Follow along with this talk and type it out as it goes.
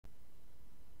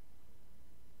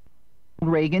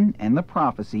Reagan and the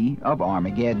Prophecy of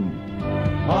Armageddon.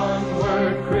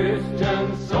 Onward,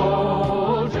 Christian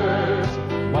soldiers,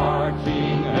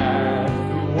 marching as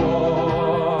to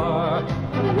war,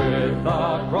 with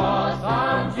the cross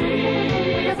of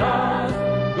Jesus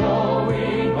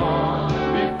going on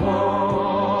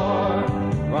before.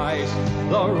 Christ,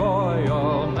 the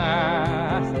royal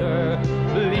master,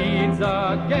 leads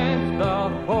against the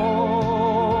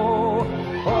foe,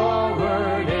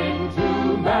 forward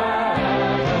into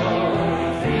battle,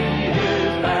 see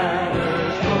his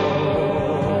banners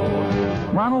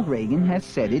go. Ronald Reagan has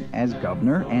said it as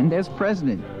governor and as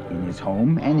president, in his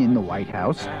home and in the White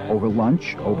House, over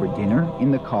lunch, over dinner,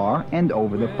 in the car, and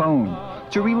over the phone,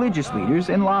 to religious leaders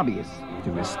and lobbyists,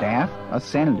 to his staff, a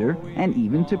senator, and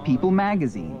even to People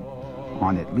magazine.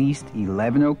 On at least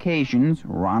 11 occasions,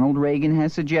 Ronald Reagan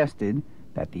has suggested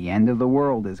that the end of the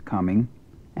world is coming,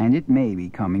 and it may be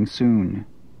coming soon.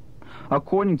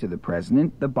 According to the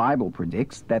president, the Bible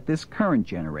predicts that this current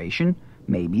generation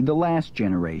may be the last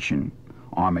generation.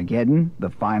 Armageddon, the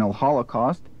final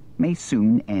Holocaust, may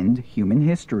soon end human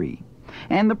history.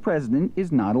 And the president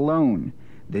is not alone.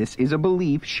 This is a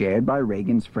belief shared by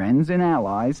Reagan's friends and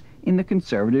allies in the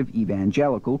conservative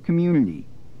evangelical community.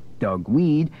 Doug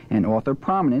Weed, an author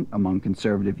prominent among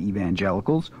conservative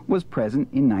evangelicals, was present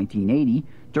in 1980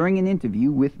 during an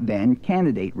interview with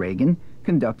then-candidate Reagan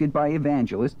conducted by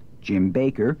evangelist Jim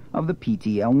Baker of the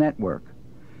PTL Network.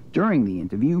 During the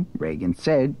interview, Reagan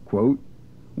said, quote,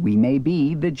 "We may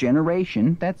be the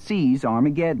generation that sees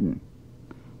Armageddon."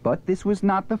 But this was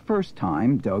not the first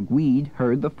time Doug Weed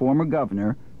heard the former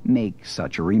governor make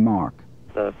such a remark.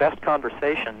 The best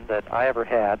conversation that I ever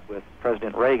had with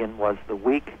President Reagan was the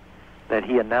week that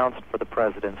he announced for the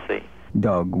presidency.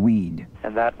 Doug Weed.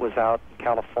 And that was out in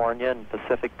California in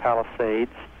Pacific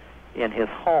Palisades in his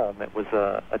home. It was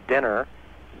a dinner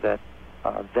that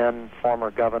then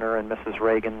former governor and Mrs.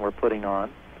 Reagan were putting on,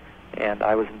 and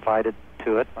I was invited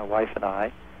to it, my wife and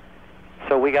I.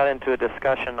 So we got into a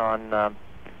discussion on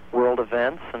world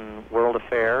events and world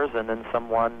affairs, and then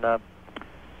someone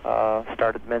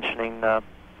started mentioning the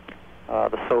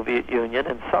Soviet Union,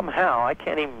 and somehow, I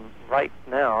can't even, right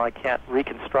now, I can't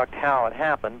reconstruct how it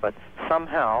happened, but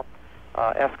somehow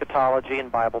eschatology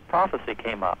and Bible prophecy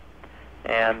came up.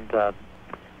 And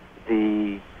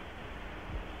the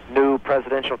new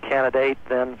presidential candidate,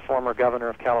 then former governor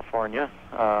of California,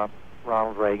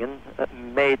 Ronald Reagan,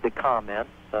 made the comment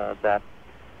that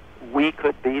we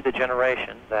could be the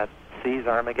generation that sees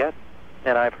Armageddon.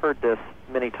 And I've heard this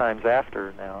many times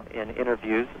after now in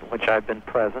interviews in which I've been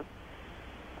present,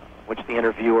 which the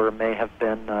interviewer may have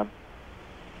been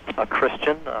a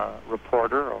Christian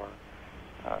reporter or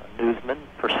newsman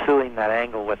pursuing that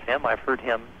angle with him. I've heard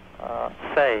him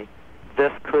say,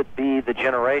 this could be the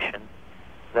generation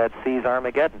that sees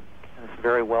Armageddon. And this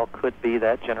very well could be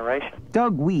that generation.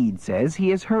 Doug Weed says he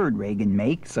has heard Reagan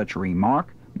make such a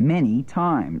remark many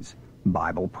times.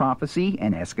 Bible prophecy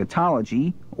and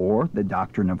eschatology, or the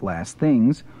doctrine of last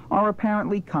things, are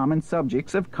apparently common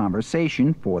subjects of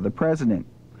conversation for the president.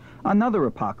 Another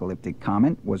apocalyptic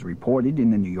comment was reported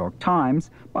in the New York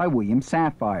Times by William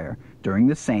Safire during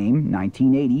the same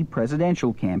 1980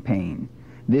 presidential campaign.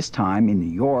 This time in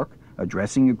New York,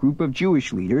 addressing a group of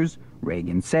Jewish leaders,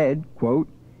 Reagan said, quote,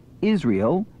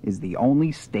 "Israel is the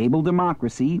only stable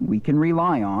democracy we can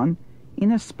rely on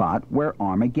in a spot where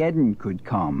Armageddon could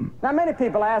come." Now, many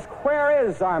people ask, where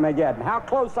is Armageddon? How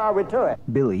close are we to it?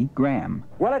 Billy Graham.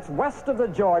 Well, it's west of the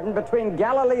Jordan, between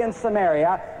Galilee and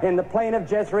Samaria, in the plain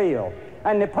of Jezreel.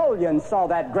 And Napoleon saw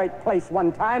that great place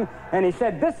one time, and he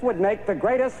said this would make the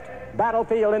greatest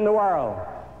battlefield in the world.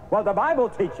 Well, the Bible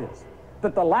teaches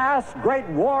that the last great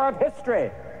war of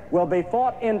history will be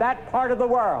fought in that part of the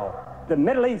world, the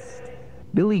Middle East.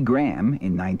 Billy Graham,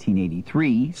 in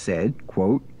 1983, said,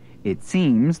 quote, "It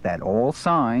seems that all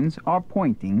signs are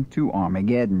pointing to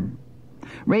Armageddon."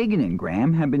 Reagan and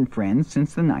Graham have been friends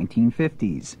since the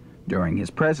 1950s. During his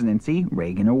presidency,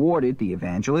 Reagan awarded the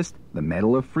evangelist the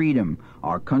Medal of Freedom,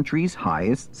 our country's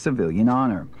highest civilian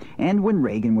honor. And when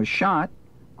Reagan was shot,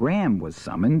 Graham was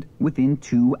summoned within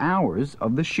 2 hours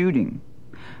of the shooting.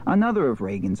 Another of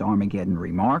Reagan's Armageddon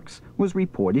remarks was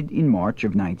reported in March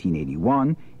of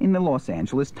 1981 in the Los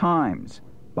Angeles Times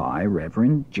by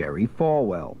Reverend Jerry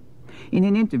Falwell. In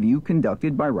an interview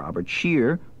conducted by Robert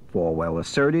Scheer, Falwell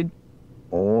asserted,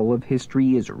 "All of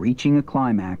history is reaching a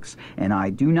climax, and I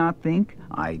do not think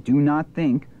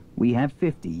we have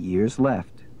 50 years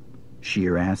left."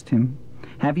 Scheer asked him,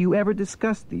 "Have you ever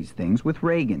discussed these things with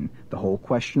Reagan, the whole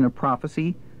question of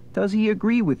prophecy? Does he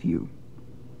agree with you?"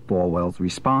 Falwell's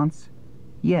response,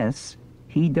 "Yes,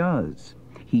 he does.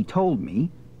 He told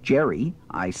me Jerry,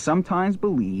 I sometimes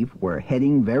believe we're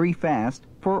heading very fast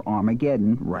for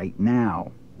Armageddon right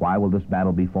now. Why will this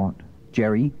battle be fought?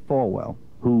 Jerry Falwell.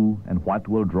 Who and what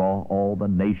will draw all the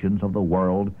nations of the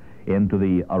world into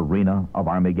the arena of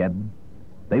Armageddon?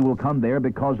 They will come there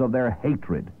because of their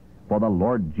hatred for the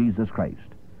Lord Jesus Christ.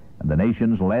 And the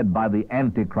nations led by the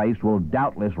Antichrist will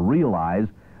doubtless realize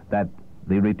that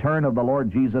the return of the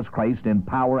Lord Jesus Christ in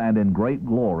power and in great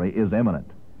glory is imminent.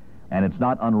 And it's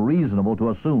not unreasonable to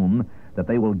assume that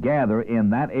they will gather in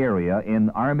that area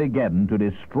in Armageddon to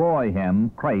destroy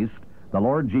him, Christ, the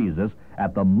Lord Jesus,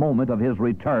 at the moment of his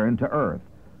return to earth.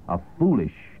 A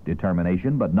foolish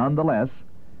determination, but nonetheless,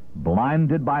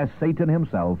 blinded by Satan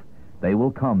himself, they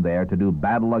will come there to do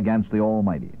battle against the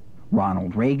Almighty.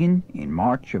 Ronald Reagan, in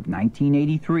March of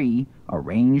 1983,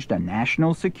 arranged a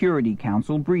National Security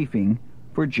Council briefing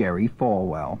for Jerry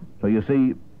Falwell. So you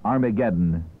see,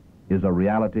 Armageddon is a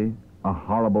reality, a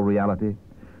horrible reality,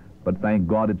 but thank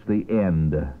God it's the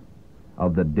end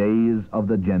of the days of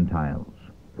the Gentiles,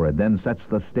 for it then sets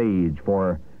the stage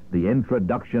for the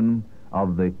introduction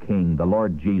of the King, the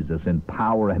Lord Jesus, in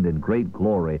power and in great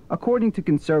glory. According to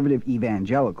conservative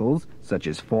evangelicals, such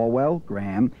as Falwell,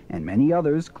 Graham, and many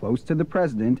others close to the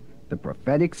president, the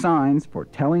prophetic signs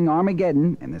foretelling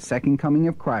Armageddon and the second coming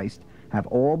of Christ have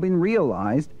all been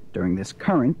realized during this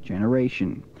current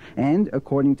generation. And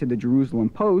according to the Jerusalem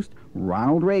Post,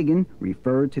 Ronald Reagan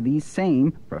referred to these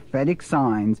same prophetic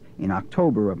signs in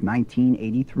October of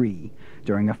 1983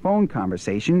 during a phone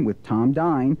conversation with Tom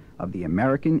Dine of the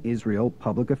American Israel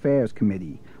Public Affairs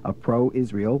Committee, a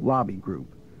pro-Israel lobby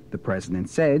group. The president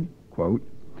said, quote,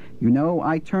 "You know,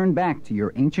 I turn back to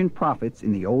your ancient prophets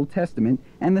in the Old Testament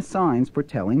and the signs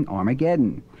foretelling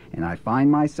Armageddon, and I find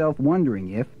myself wondering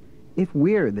if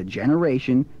we're the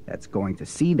generation that's going to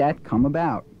see that come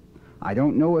about. I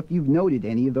don't know if you've noted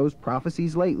any of those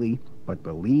prophecies lately, but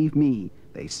believe me,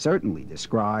 they certainly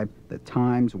describe the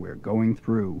times we're going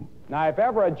through." Now, if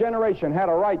ever a generation had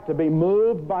a right to be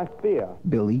moved by fear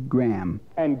Billy Graham.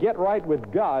 and get right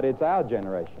with God, it's our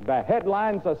generation. The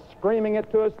headlines are screaming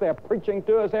it to us. They're preaching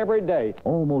to us every day.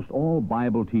 Almost all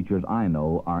Bible teachers I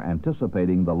know are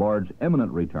anticipating the Lord's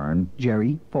imminent return.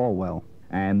 Jerry Falwell.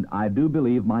 And I do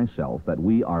believe myself that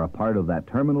we are a part of that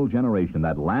terminal generation,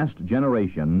 that last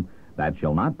generation that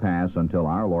shall not pass until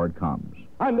our Lord comes.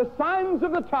 And the signs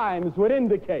of the times would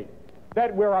indicate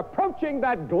that we're approaching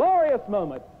that glorious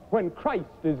moment when Christ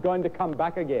is going to come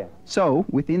back again. So,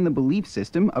 within the belief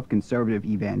system of conservative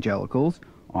evangelicals,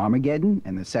 Armageddon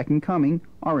and the second coming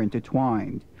are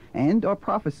intertwined and are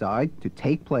prophesied to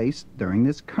take place during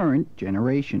this current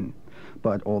generation.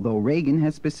 But although Reagan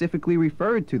has specifically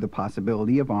referred to the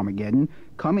possibility of Armageddon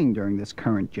coming during this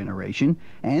current generation,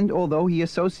 and although he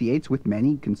associates with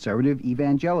many conservative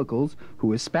evangelicals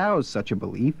who espouse such a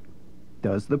belief,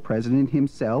 does the president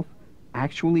himself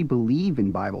actually believe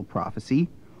in Bible prophecy,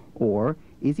 or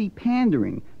is he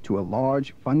pandering to a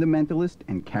large fundamentalist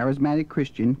and charismatic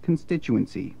Christian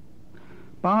constituency?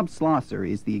 Bob Slosser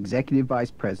is the executive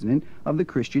vice president of the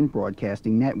Christian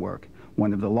Broadcasting Network,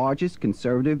 one of the largest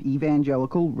conservative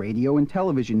evangelical radio and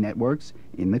television networks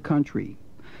in the country.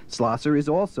 Slosser is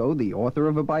also the author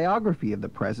of a biography of the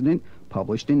president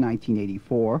published in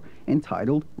 1984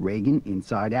 entitled Reagan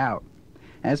Inside Out.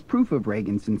 As proof of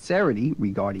Reagan's sincerity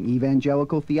regarding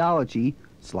evangelical theology,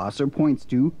 Slosser points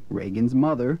to Reagan's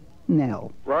mother,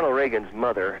 Nell. Ronald Reagan's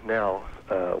mother, Nell,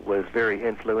 was very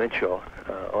influential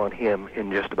on him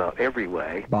in just about every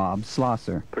way. Bob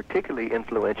Slosser. Particularly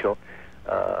influential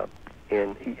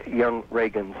in young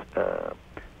Reagan's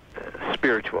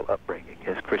spiritual upbringing,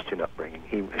 his Christian upbringing.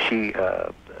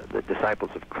 The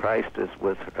Disciples of Christ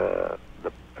was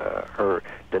her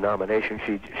denomination.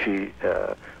 She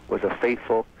was a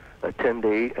faithful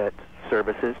attendee at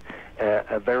services,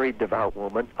 a very devout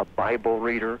woman, a Bible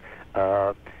reader,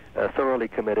 thoroughly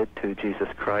committed to Jesus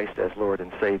Christ as Lord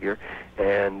and Savior.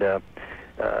 And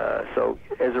so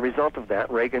as a result of that,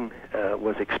 Reagan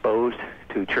was exposed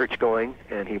to church going,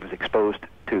 and he was exposed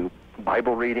to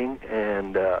Bible reading,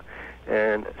 and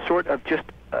sort of just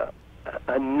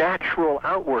a natural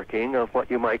outworking of what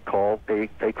you might call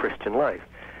a Christian life.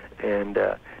 And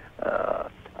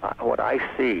what I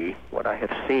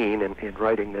have seen in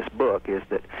writing this book is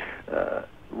that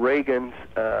Reagan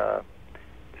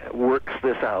works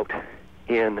this out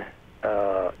in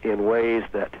ways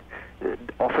that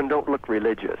often don't look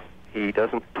religious. He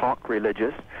doesn't talk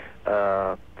religious.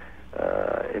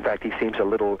 In fact, he seems a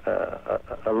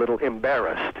little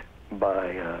embarrassed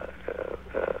by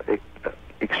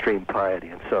extreme piety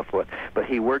and so forth. But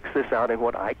he works this out in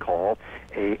what I call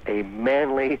a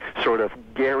manly, sort of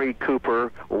Gary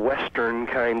Cooper Western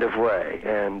kind of way,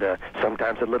 and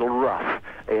sometimes a little rough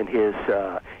in his,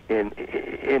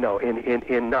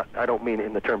 in not, I don't mean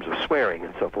in the terms of swearing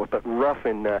and so forth, but rough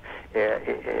in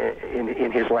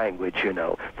his language.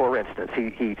 For instance,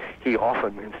 he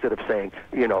often, instead of saying,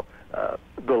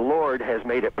 the Lord has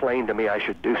made it plain to me I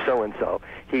should do so and so,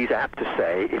 he's apt to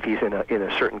say, if he's in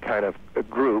a certain kind of a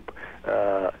group,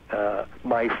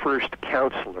 my first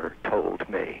counselor told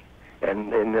me,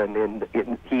 and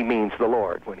he means the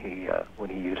Lord when he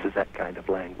uses that kind of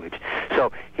language.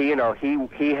 So he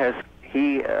has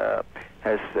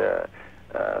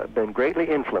been greatly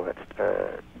influenced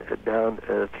down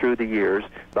through the years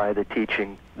by the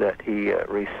teaching that he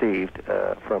received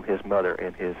from his mother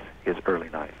in his early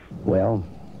life. Well,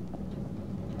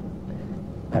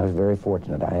 I was very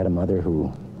fortunate. I had a mother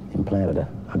who implanted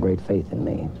a great faith in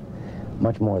me,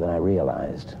 much more than I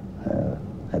realized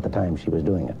at the time she was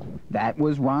doing it. That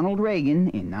was Ronald Reagan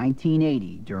in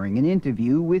 1980 during an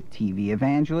interview with TV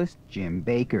evangelist Jim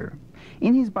Bakker.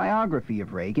 In his biography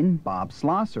of Reagan, Bob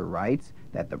Slosser writes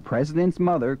that the president's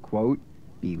mother, quote,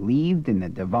 believed in the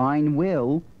divine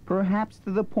will, perhaps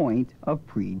to the point of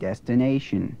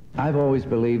predestination. I've always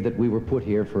believed that we were put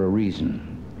here for a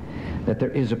reason, that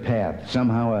there is a path,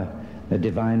 somehow a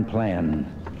divine plan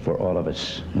for all of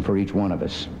us and for each one of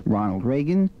us. Ronald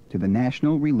Reagan to the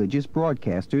National Religious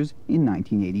Broadcasters in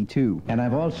 1982. And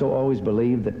I've also always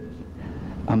believed that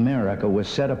America was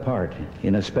set apart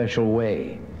in a special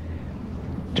way.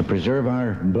 To preserve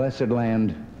our blessed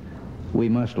land, we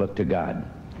must look to God.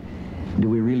 Do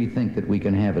we really think that we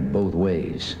can have it both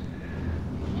ways?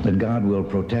 That God will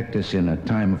protect us in a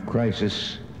time of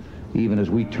crisis, even as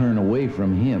we turn away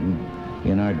from Him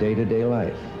in our day-to-day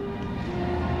life?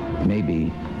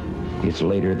 Maybe it's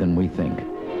later than we think.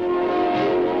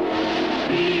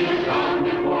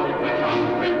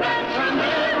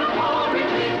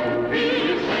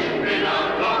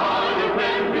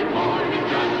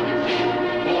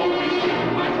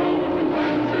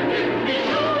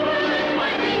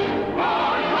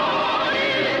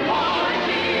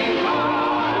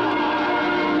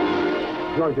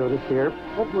 George Otis here.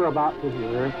 What we're about to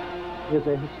hear is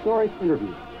a historic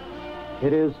interview.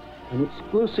 It is an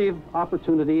exclusive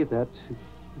opportunity that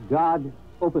God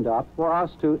opened up for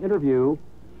us to interview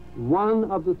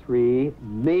one of the three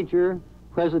major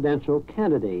presidential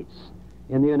candidates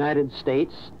in the United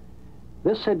States.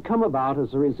 This had come about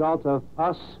as a result of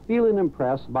us feeling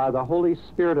impressed by the Holy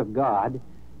Spirit of God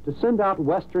to send out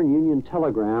Western Union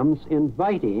telegrams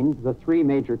inviting the three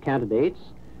major candidates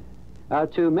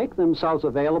to make themselves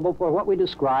available for what we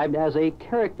described as a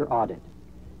character audit.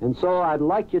 And so I'd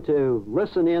like you to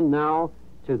listen in now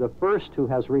to the first who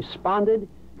has responded,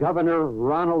 Governor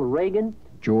Ronald Reagan.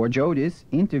 George Otis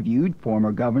interviewed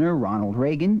former Governor Ronald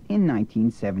Reagan in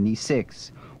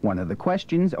 1976. One of the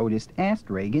questions Otis asked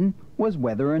Reagan was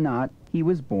whether or not he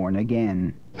was born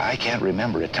again. I can't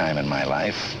remember a time in my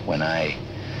life when I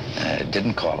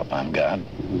didn't call upon God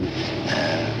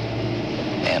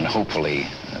and hopefully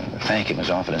thank Him as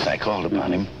often as I called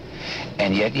upon Him.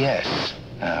 And yet, yes,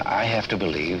 I have to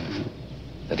believe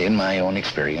that in my own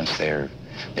experience there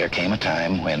came a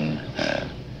time when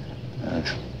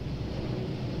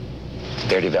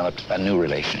there developed a new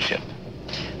relationship,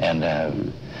 and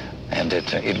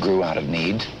it grew out of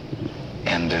need,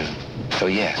 and so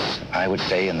yes, I would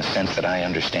say in the sense that I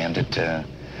understand it,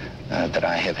 that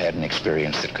I have had an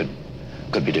experience that could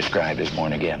be described as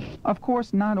born again. Of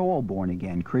course, not all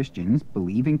born-again Christians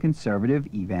believe in conservative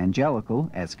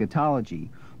evangelical eschatology,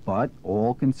 but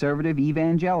all conservative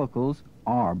evangelicals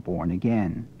are born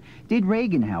again. Did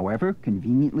Reagan, however,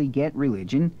 conveniently get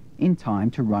religion in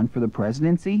time to run for the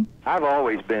presidency? I've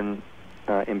always been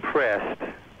impressed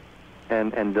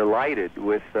and delighted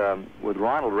with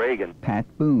Ronald Reagan. Pat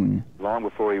Boone. Long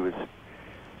before he was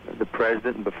the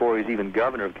president and before he was even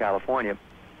governor of California,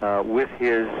 with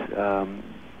his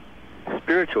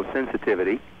spiritual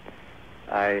sensitivity.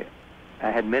 I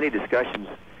had many discussions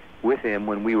with him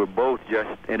when we were both just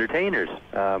entertainers,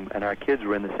 and our kids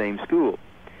were in the same school.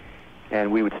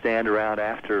 And we would stand around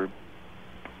after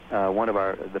one of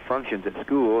the functions at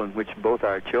school in which both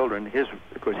our children,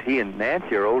 of course, he and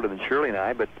Nancy are older than Shirley and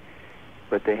I, but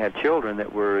they had children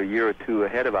that were a year or two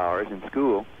ahead of ours in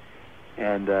school.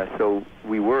 And so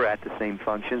we were at the same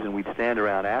functions, and we'd stand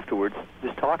around afterwards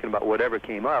just talking about whatever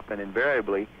came up, and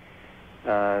invariably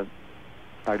our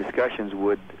discussions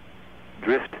would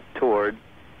drift toward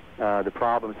the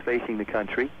problems facing the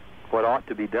country, what ought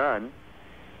to be done,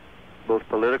 both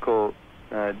political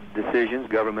decisions,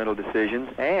 governmental decisions,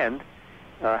 and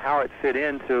how it fit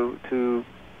into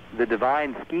the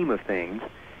divine scheme of things.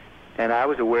 And I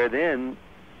was aware then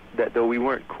that though we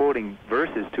weren't quoting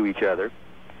verses to each other,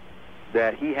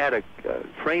 that he had a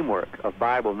framework of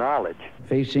Bible knowledge.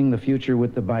 Facing the future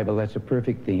with the Bible, that's a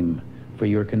perfect theme for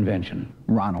your convention.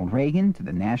 Ronald Reagan to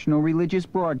the National Religious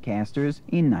Broadcasters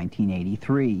in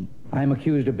 1983. I'm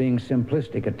accused of being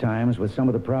simplistic at times with some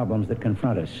of the problems that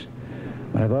confront us.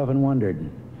 But I've often wondered,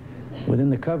 within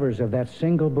the covers of that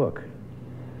single book,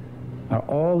 are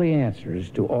all the answers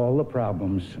to all the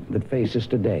problems that face us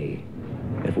today,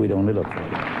 if we'd only look for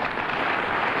them.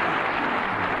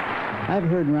 I've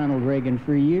heard Ronald Reagan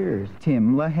for years.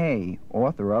 Tim LaHaye,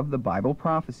 author of the Bible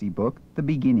prophecy book, The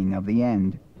Beginning of the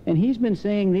End. And he's been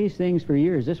saying these things for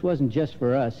years. This wasn't just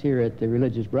for us here at the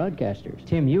Religious Broadcasters.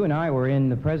 Tim, you and I were in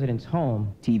the president's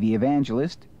home. TV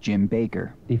evangelist Jim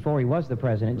Baker. Before he was the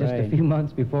president, just a few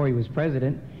months before he was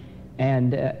president.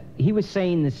 And he was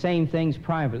saying the same things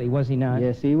privately, was he not?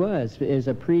 Yes, he was, as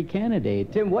a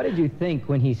pre-candidate. Tim, what did you think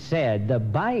when he said the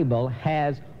Bible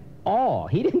has all?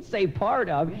 He didn't say part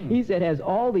of, he said has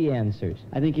all the answers.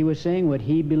 I think he was saying what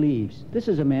he believes. This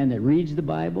is a man that reads the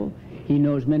Bible. He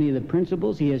knows many of the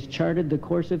principles. He has charted the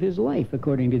course of his life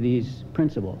according to these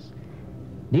principles.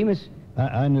 Demas?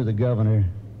 I knew the governor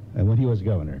when he was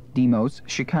governor. Demos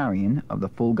Shakarian of the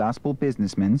Full Gospel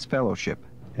Businessmen's Fellowship.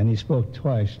 And he spoke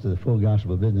twice to the Full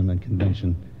Gospel Businessmen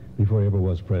Convention before he ever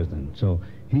was president. So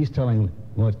he's telling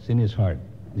what's in his heart.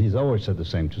 He's always said the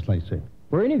same, just like you say.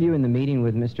 We're interviewing the meeting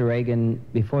with Mr. Reagan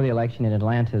before the election in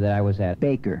Atlanta that I was at.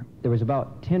 Baker. There was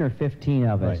about 10 or 15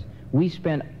 of us. Right. We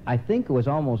spent, I think it was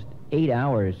almost 8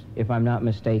 hours, if I'm not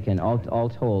mistaken, all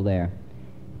told there.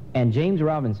 And James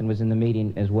Robinson was in the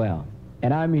meeting as well.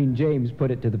 And I mean, James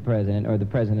put it to the president, or the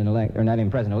president-elect, or not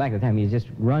even president-elect at the time, he was just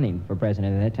running for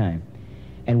president at that time.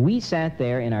 And we sat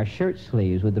there in our shirt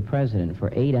sleeves with the president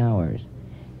for 8 hours.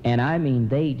 And I mean,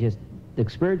 the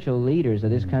spiritual leaders of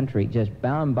this country just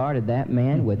bombarded that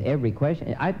man with every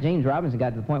question. James Robinson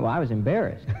got to the point where I was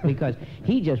embarrassed because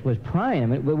he just was prying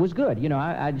him. It was good. You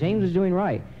know, James was doing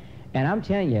right. And I'm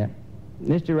telling you,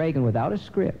 Mr. Reagan, without a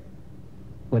script,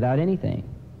 without anything,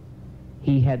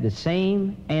 he had the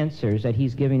same answers that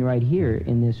he's giving right here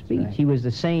in this speech. Right. He was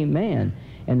the same man.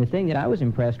 And the thing that I was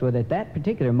impressed with at that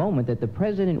particular moment, that the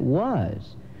president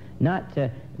was not,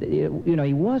 you know,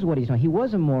 he was what he's doing. He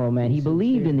was a moral man. He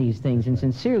believed in these things, and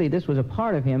sincerely, this was a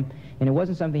part of him, and it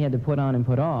wasn't something he had to put on and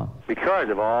put off. Because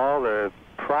of all the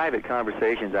private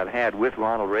conversations I've had with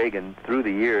Ronald Reagan through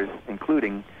the years,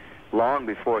 including long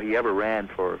before he ever ran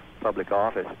for public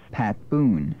office. Pat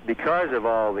Boone. Because of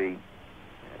all the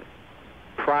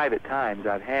private times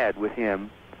I've had with him,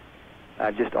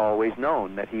 I've just always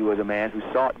known that he was a man who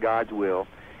sought God's will,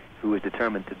 who was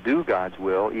determined to do God's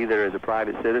will, either as a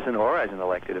private citizen or as an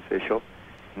elected official,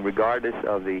 regardless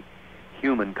of the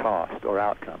human cost or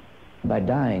outcome. By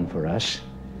dying for us,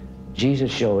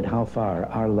 Jesus showed how far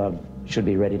our love should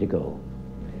be ready to go.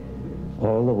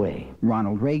 All the way.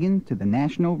 Ronald Reagan to the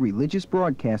National Religious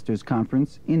Broadcasters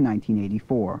Conference in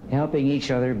 1984. Helping each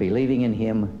other, believing in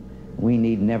him, we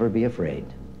need never be afraid.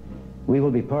 We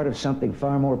will be part of something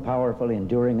far more powerful,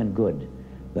 enduring, and good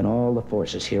than all the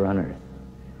forces here on earth.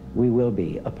 We will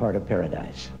be a part of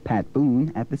paradise. Pat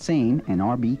Boone at the same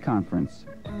NRB conference.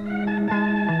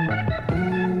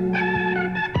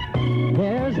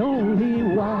 There's only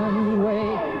one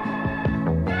way,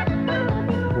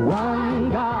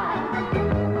 one God,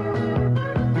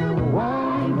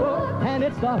 one book, and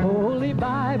it's the Holy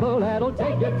Bible that'll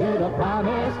take you to the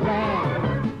promised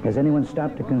land. Has anyone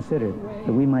stopped to consider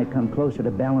that we might come closer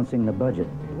to balancing the budget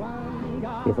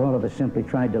if all of us simply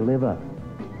tried to live up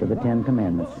to the Ten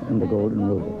Commandments and the Golden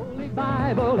Rule?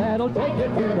 Bible that'll take you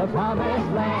to the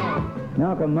promised land.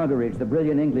 Malcolm Muggeridge, the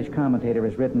brilliant English commentator,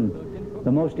 has written,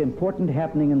 "The most important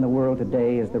happening in the world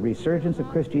today is the resurgence of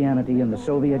Christianity in the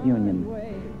Soviet Union,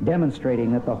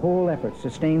 demonstrating that the whole effort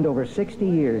sustained over 60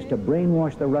 years to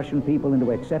brainwash the Russian people into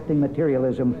accepting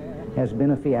materialism has been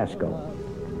a fiasco."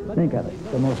 Think of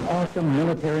it, the most awesome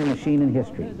military machine in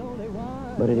history.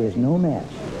 But it is no match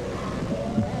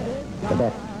for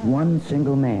that one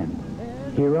single man,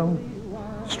 hero,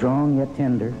 strong yet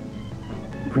tender,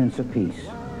 Prince of Peace.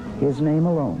 His name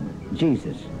alone,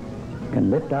 Jesus,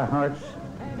 can lift our hearts,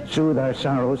 soothe our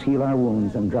sorrows, heal our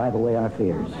wounds, and drive away our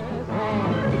fears.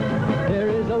 There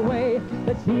is a way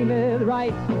that seemeth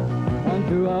right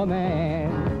unto a man,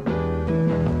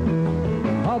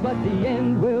 but the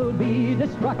end will be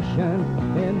destruction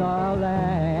in the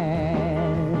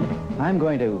land. I'm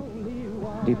going to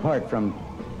depart from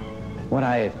what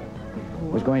I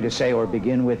was going to say or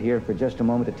begin with here for just a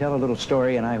moment to tell a little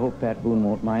story, and I hope Pat Boone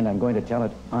won't mind. I'm going to tell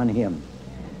it on him.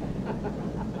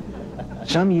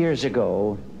 Some years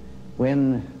ago,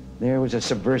 when there was a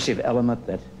subversive element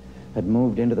that had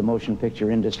moved into the motion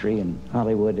picture industry in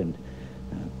Hollywood, and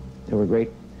there were great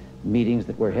meetings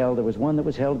that were held. There was one that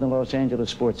was held in the Los Angeles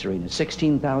Sports Arena.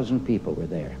 16,000 people were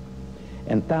there,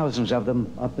 and thousands of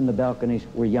them up in the balconies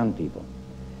were young people.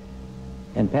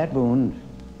 And Pat Boone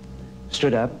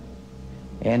stood up,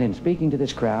 and in speaking to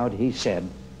this crowd, he said,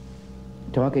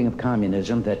 talking of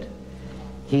communism, that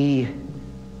he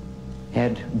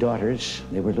had daughters.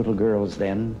 They were little girls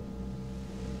then.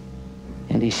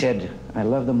 And he said, I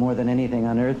love them more than anything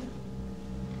on earth.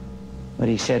 But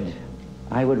he said,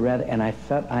 I would rather, and I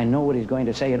thought, I know what he's going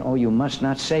to say, and oh, you must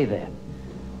not say that.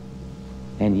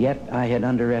 And yet I had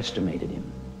underestimated him.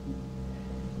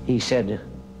 He said,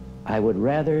 I would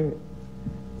rather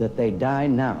that they die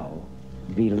now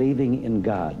believing in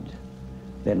God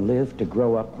than live to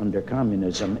grow up under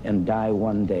communism and die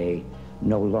one day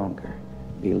no longer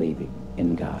believing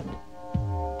in God.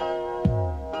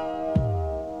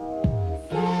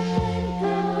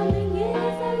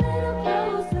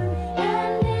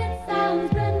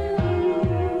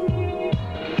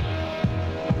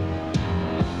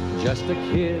 Just a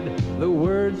kid, the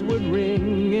words would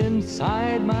ring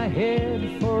inside my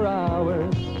head for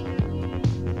hours.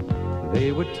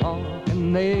 They would talk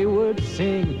and they would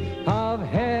sing of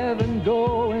heaven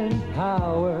going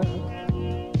power.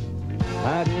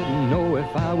 I didn't know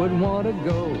if I would want to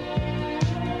go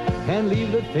and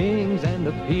leave the things and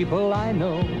the people I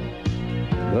know.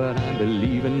 But I'm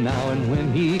believing now, and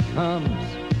when he comes,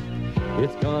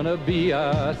 it's gonna be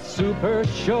a super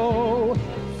show.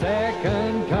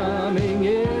 Second coming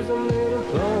is a little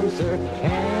closer,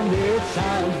 and it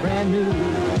sounds brand new.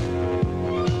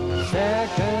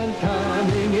 Second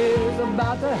coming is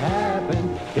about to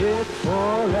happen. It's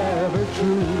forever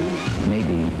true.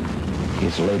 Maybe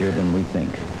it's later than we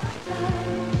think.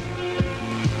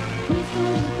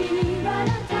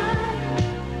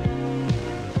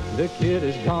 The kid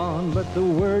is gone, but the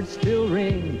words still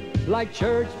ring like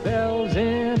church bells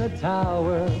in a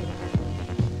tower.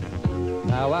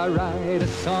 Now I write a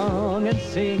song and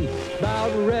sing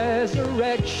about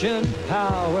resurrection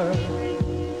power.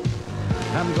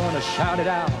 I'm gonna shout it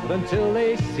out until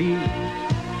they see.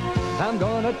 I'm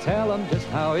gonna tell them just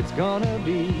how it's gonna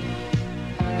be.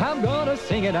 I'm gonna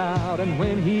sing it out, and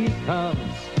when he comes,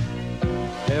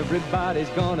 everybody's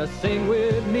gonna sing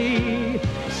with me.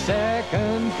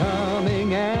 Second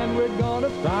coming, and we're gonna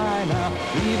fly now,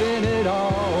 leaving it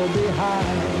all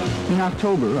behind. In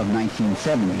October of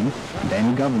 1970,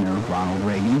 then-Governor Ronald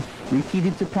Reagan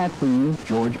repeated to Pat Boone,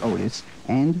 George Otis,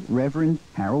 and Reverend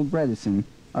Harold Bredesen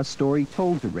a story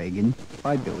told to Reagan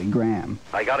by Billy Graham.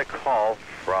 I got a call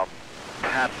from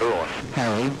Pat Boone.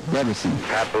 Harold Bredesen.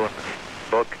 Pat Boone's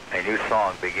book, A New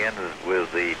Song, begins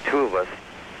with the two of us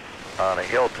on a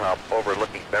hilltop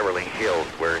overlooking Beverly Hills,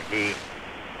 where he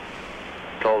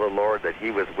told the Lord that he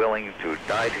was willing to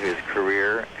die to his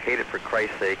career, hate it for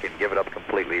Christ's sake, and give it up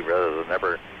completely rather than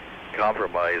ever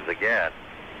compromise again.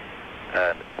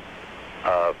 And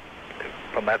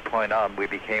from that point on, we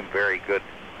became very good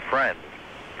friends.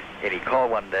 And he called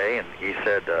one day and he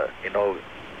said, you know,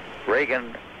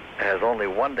 Reagan has only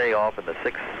one day off in the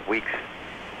 6 weeks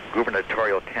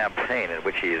gubernatorial campaign in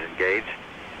which he is engaged.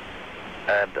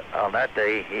 And on that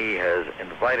day, he has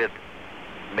invited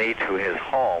me to his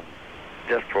home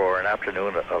just for an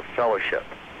afternoon of fellowship.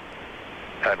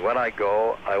 And when I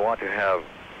go, I want to have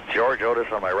George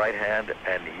Otis on my right hand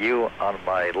and you on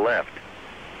my left.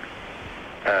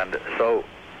 And so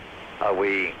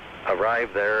we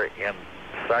arrived there in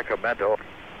Sacramento,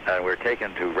 and we're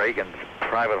taken to Reagan's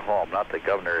private home, not the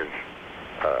governor's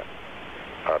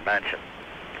mansion.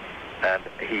 And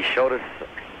he showed us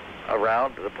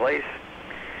around the place,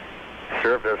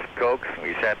 served us cokes, and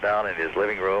we sat down in his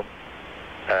living room.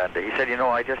 And he said, you know,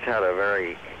 I just had a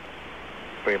very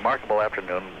remarkable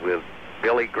afternoon with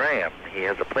Billy Graham. He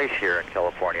has a place here in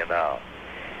California now.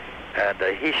 And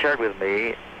he shared with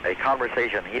me a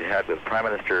conversation he'd had with Prime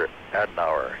Minister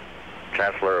Adenauer,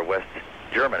 Chancellor of West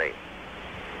Germany.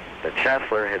 The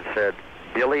Chancellor had said,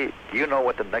 Billy, do you know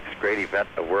what the next great event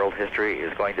of world history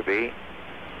is going to be?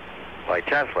 Why,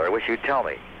 Chancellor, I wish you'd tell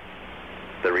me.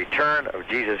 The return of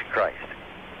Jesus Christ.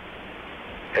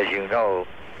 As you know,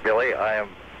 Billy, I am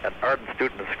an ardent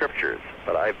student of scriptures,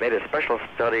 but I've made a special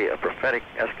study of prophetic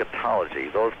eschatology,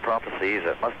 those prophecies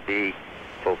that must be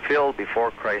fulfilled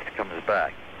before Christ comes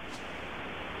back.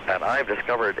 And I've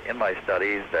discovered in my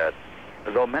studies that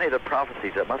though many of the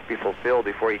prophecies that must be fulfilled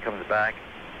before he comes back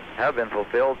have been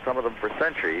fulfilled, some of them for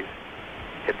centuries,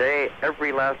 today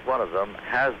every last one of them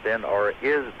has been or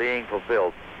is being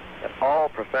fulfilled that all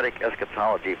prophetic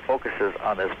eschatology focuses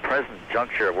on this present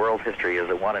juncture of world history as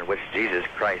the one in which Jesus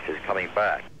Christ is coming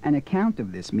back. An account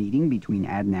of this meeting between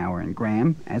Adenauer and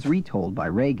Graham, as retold by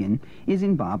Reagan, is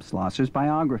in Bob Slosser's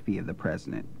biography of the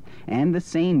president. And the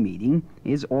same meeting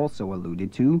is also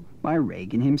alluded to by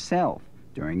Reagan himself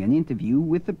during an interview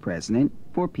with the president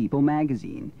for People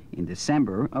magazine in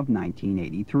December of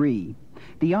 1983.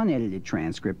 The unedited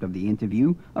transcript of the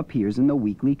interview appears in the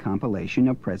weekly compilation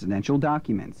of presidential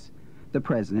documents. The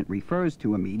president refers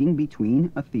to a meeting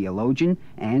between a theologian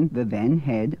and the then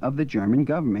head of the German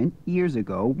government years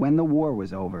ago when the war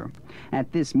was over.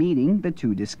 At this meeting, the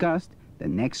two discussed the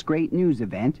next great news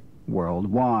event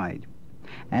worldwide.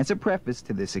 As a preface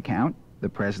to this account, the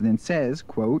president says,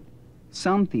 quote,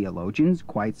 "Some theologians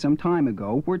quite some time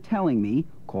ago were telling me,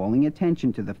 calling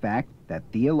attention to the fact that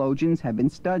theologians have been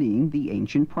studying the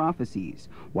ancient prophecies,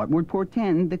 what would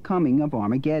portend the coming of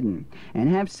Armageddon, and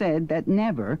have said that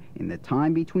never, in the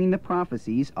time between the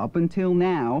prophecies up until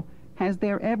now, has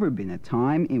there ever been a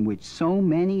time in which so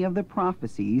many of the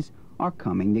prophecies are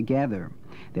coming together.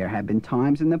 There have been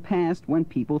times in the past when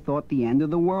people thought the end of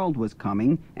the world was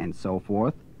coming, and so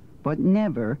forth, but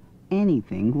never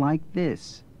anything like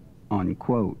this."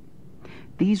 Unquote.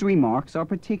 These remarks are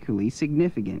particularly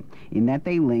significant in that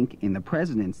they link, in the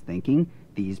president's thinking,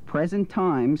 these present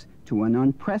times to an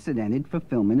unprecedented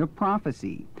fulfillment of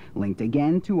prophecy, linked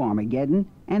again to Armageddon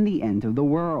and the end of the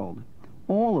world,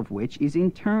 all of which is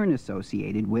in turn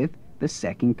associated with the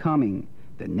second coming,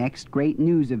 the next great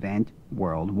news event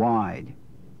worldwide.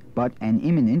 But an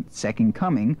imminent second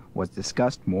coming was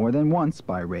discussed more than once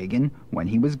by Reagan when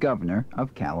he was governor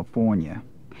of California.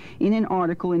 In an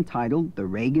article entitled "The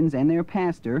Reagans and Their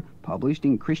Pastor," published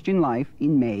in Christian Life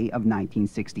in May of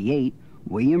 1968,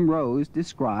 William Rose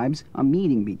describes a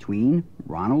meeting between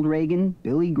Ronald Reagan,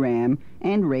 Billy Graham,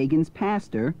 and Reagan's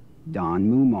pastor, Don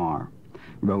Mumar.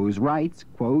 Rose writes,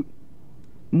 quote,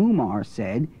 "Mumar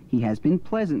said he has been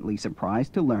pleasantly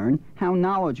surprised to learn how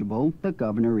knowledgeable the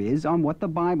governor is on what the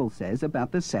Bible says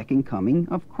about the second coming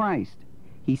of Christ.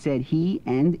 He said he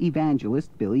and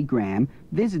evangelist Billy Graham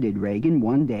visited Reagan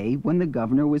one day when the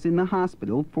governor was in the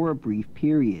hospital for a brief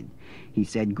period. He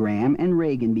said Graham and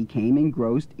Reagan became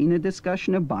engrossed in a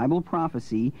discussion of Bible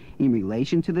prophecy in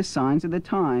relation to the signs of the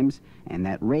times, and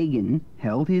that Reagan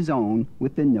held his own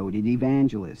with the noted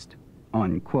evangelist."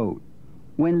 Unquote.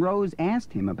 When Rose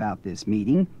asked him about this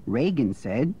meeting, Reagan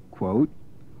said, quote,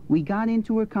 "We got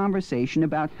into a conversation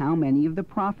about how many of the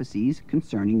prophecies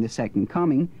concerning the second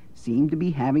coming seem to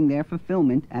be having their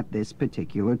fulfillment at this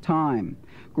particular time.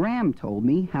 Graham told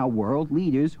me how world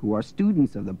leaders who are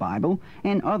students of the Bible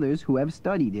and others who have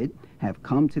studied it have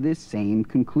come to this same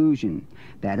conclusion,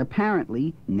 that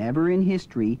apparently never in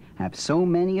history have so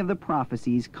many of the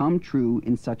prophecies come true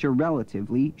in such a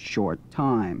relatively short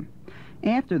time."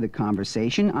 After the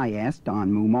conversation, I asked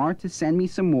Don Mumar to send me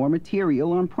some more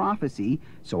material on prophecy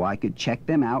so I could check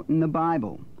them out in the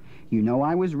Bible. You know,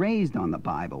 I was raised on the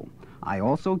Bible. I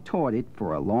also taught it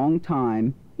for a long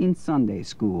time in Sunday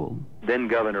school. Then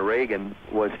Governor Reagan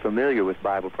was familiar with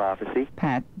Bible prophecy.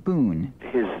 Pat Boone.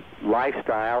 His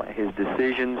lifestyle, his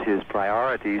decisions, his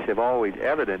priorities have always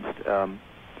evidenced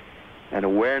an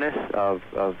awareness of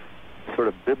sort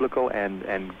of biblical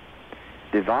and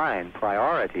divine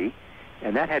priority,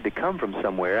 and that had to come from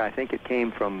somewhere. I think it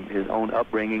came from his own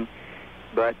upbringing,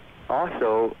 but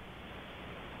also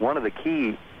one of the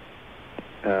key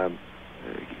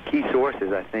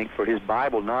sources, I think, for his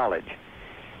Bible knowledge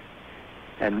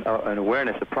and an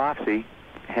awareness of prophecy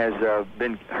has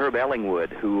been Herb Ellingwood,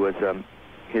 who was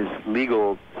his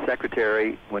legal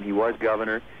secretary when he was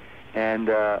governor, and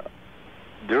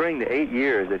during the 8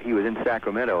 years that he was in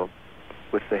Sacramento,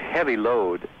 with the heavy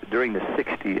load during the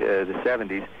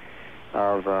 70s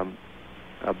of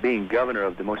being governor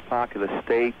of the most populous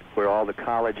state, where all the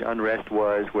college unrest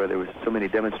was, where there was so many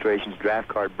demonstrations, draft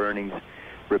card burnings,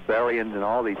 rebellions, and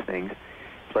all these things,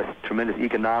 plus tremendous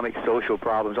economic, social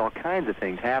problems, all kinds of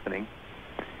things happening.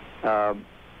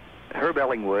 Herb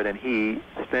Ellingwood and he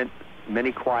spent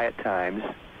many quiet times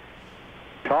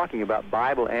talking about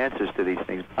Bible answers to these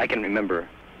things. I can remember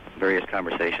various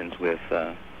conversations with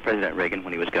President Reagan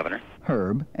when he was governor.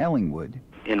 Herb Ellingwood.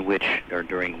 In which, or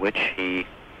during which, he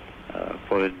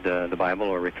quoted the Bible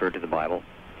or referred to the Bible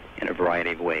in a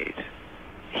variety of ways.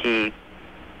 He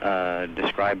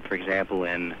described, for example,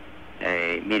 in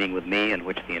a meeting with me in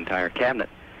which the entire cabinet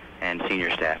and senior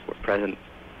staff were present,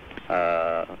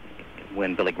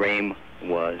 when Billy Graham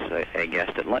was a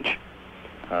guest at lunch,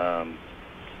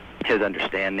 his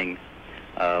understanding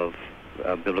of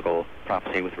biblical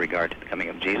prophecy with regard to the coming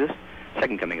of Jesus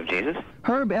second coming of Jesus.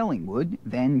 Herb Ellingwood,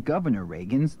 then Governor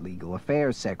Reagan's Legal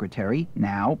Affairs Secretary,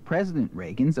 now President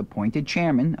Reagan's appointed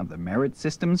chairman of the Merit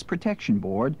Systems Protection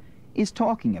Board, is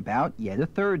talking about yet a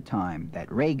third time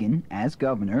that Reagan, as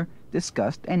governor,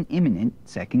 discussed an imminent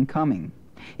second coming.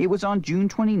 It was on June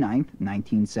 29,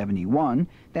 1971,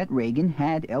 that Reagan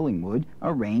had Ellingwood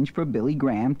arrange for Billy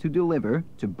Graham to deliver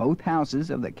to both houses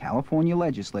of the California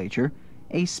legislature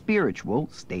a spiritual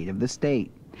state of the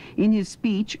state. In his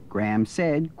speech, Graham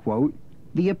said, quote,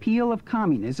 "The appeal of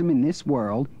communism in this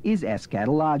world is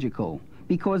eschatological,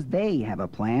 because they have a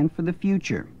plan for the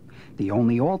future. The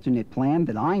only alternate plan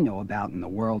that I know about in the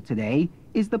world today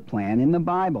is the plan in the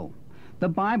Bible. The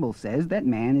Bible says that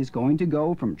man is going to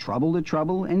go from trouble to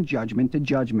trouble and judgment to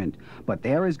judgment, but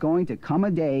there is going to come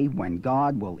a day when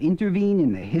God will intervene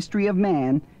in the history of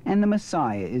man and the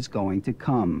Messiah is going to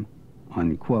come."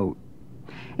 Unquote.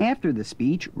 After the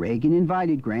speech, Reagan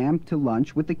invited Graham to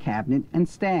lunch with the cabinet and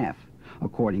staff.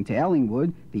 According to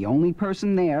Ellingwood, the only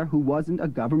person there who wasn't a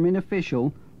government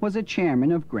official was a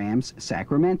chairman of Graham's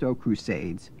Sacramento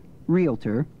Crusades,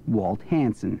 realtor Walt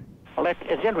Hansen. Well,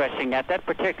 it's interesting at that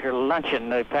particular luncheon,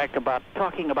 the fact about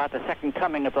talking about the second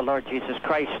coming of the Lord Jesus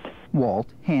Christ.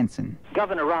 Walt Hansen.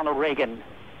 Governor Ronald Reagan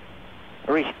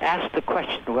asked the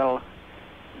question, well,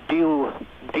 do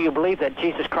you believe that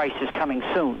Jesus Christ is coming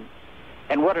soon?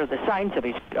 And what are the signs of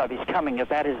his coming, if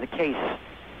that is the case?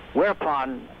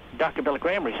 Whereupon Dr. Billy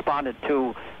Graham responded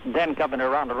to then Governor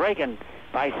Ronald Reagan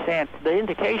by saying the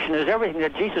indication is everything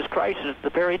that Jesus Christ is at the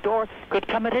very door, could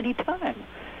come at any time.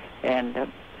 And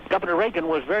Governor Reagan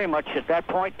was very much at that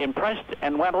point impressed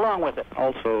and went along with it.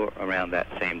 Also around that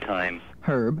same time,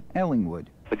 Herb Ellingwood.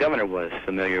 The governor was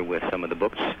familiar with some of the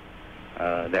books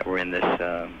that were in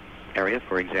this area.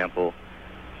 For example,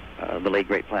 The Late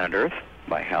Great Planet Earth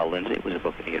by Hal Lindsey was a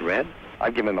book that he had read.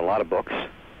 I've given him a lot of books,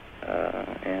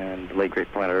 and The Late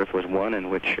Great Planet Earth was one in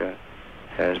which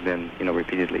has been,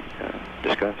 repeatedly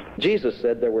discussed. Jesus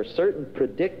said there were certain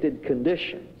predicted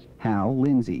conditions. Hal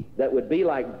Lindsey. That would be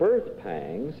like birth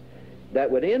pangs, that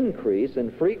would increase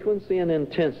in frequency and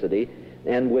intensity,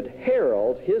 and would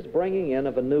herald his bringing in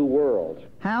of a new world.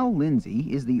 Hal Lindsey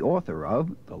is the author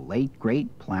of The Late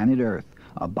Great Planet Earth,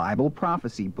 a Bible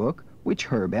prophecy book which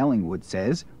Herb Ellingwood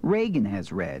says Reagan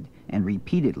has read and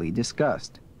repeatedly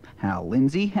discussed. Hal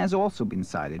Lindsey has also been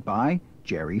cited by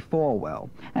Jerry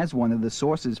Falwell as one of the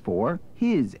sources for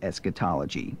his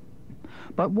eschatology.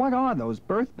 But what are those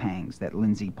birth pangs that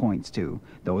Lindsey points to,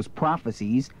 those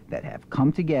prophecies that have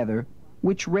come together,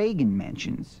 which Reagan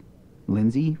mentions?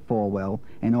 Lindsey, Falwell,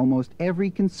 and almost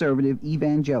every conservative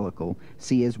evangelical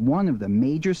see as one of the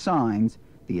major signs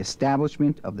the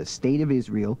establishment of the State of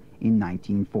Israel in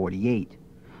 1948.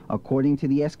 According to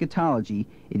the eschatology,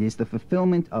 it is the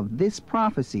fulfillment of this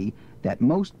prophecy that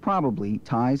most probably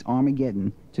ties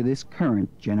Armageddon to this current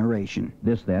generation.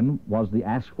 This, then, was the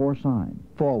asked-for sign.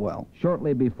 Falwell.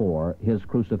 Shortly before his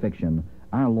crucifixion,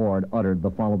 our Lord uttered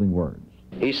the following words.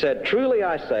 He said, "Truly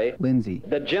I say, Lindsey,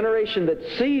 the generation that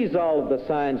sees all of the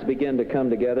signs begin to come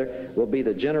together will be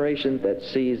the generation that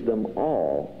sees them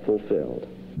all fulfilled.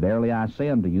 Verily I say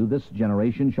unto you, this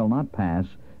generation shall not pass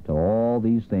till all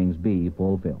these things be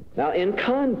fulfilled." Now, in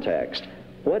context,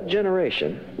 what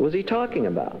generation was he talking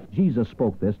about? Jesus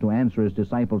spoke this to answer his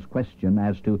disciples' question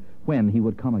as to when he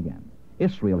would come again.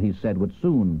 Israel, he said, would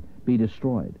soon be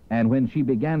destroyed. And when she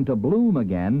began to bloom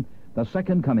again, the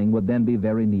second coming would then be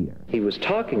very near. He was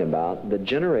talking about the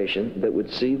generation that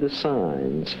would see the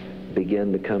signs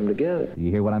begin to come together. Do you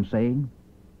hear what I'm saying?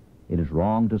 It is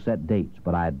wrong to set dates,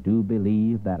 but I do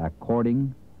believe that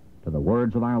according to the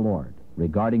words of our Lord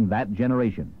regarding that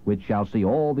generation which shall see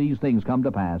all these things come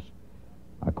to pass,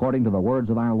 according to the words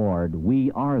of our Lord,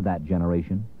 we are that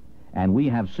generation, and we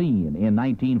have seen in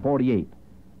 1948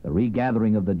 the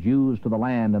regathering of the Jews to the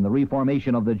land and the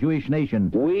reformation of the Jewish nation.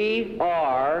 We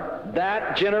are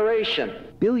that generation.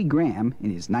 Billy Graham, in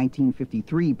his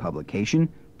 1953 publication,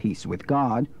 Peace with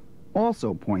God,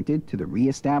 also pointed to the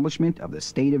reestablishment of the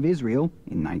State of Israel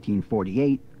in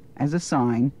 1948 as a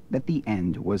sign that the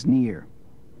end was near.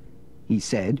 He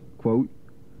said, quote,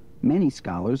 "Many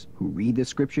scholars who read the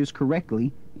scriptures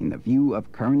correctly in the view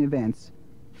of current events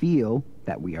feel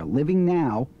that we are living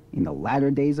now in the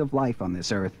latter days of life on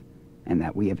this earth, and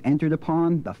that we have entered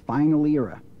upon the final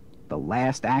era, the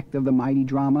last act of the mighty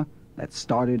drama that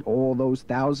started all those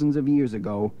thousands of years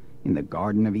ago in the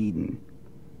Garden of Eden.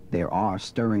 There are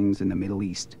stirrings in the Middle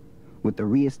East, with the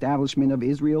reestablishment of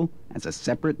Israel as a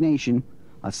separate nation,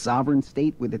 a sovereign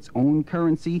state with its own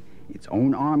currency, its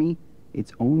own army,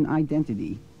 its own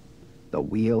identity. The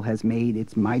wheel has made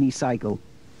its mighty cycle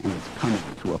and is coming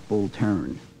to a full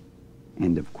turn."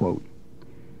 End of quote.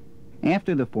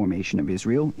 After the formation of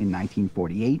Israel in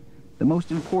 1948, the most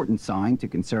important sign to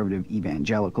conservative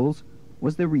evangelicals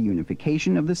was the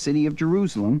reunification of the city of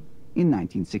Jerusalem in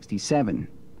 1967.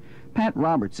 Pat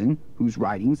Robertson, whose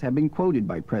writings have been quoted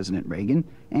by President Reagan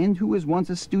and who was once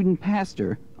a student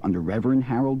pastor under Reverend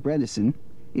Harold Bredesen,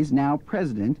 is now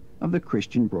president of the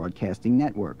Christian Broadcasting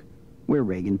Network, where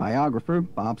Reagan biographer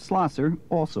Bob Slosser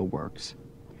also works.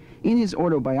 In his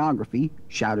autobiography,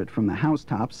 Shout It from the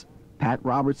Housetops, Pat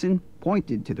Robertson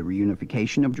pointed to the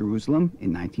reunification of Jerusalem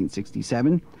in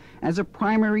 1967 as a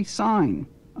primary sign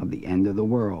of the end of the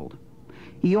world.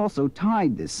 He also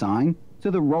tied this sign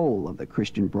to the role of the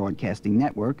Christian Broadcasting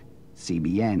Network,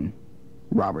 CBN.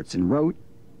 Robertson wrote,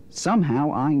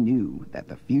 "Somehow I knew that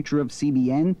the future of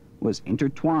CBN was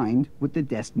intertwined with the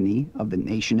destiny of the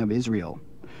nation of Israel.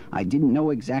 I didn't know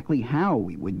exactly how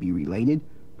we would be related,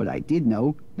 but I did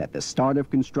know that the start of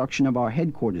construction of our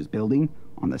headquarters building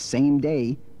on the same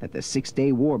day that the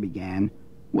Six-Day War began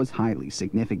was highly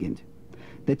significant.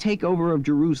 The takeover of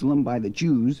Jerusalem by the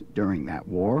Jews during that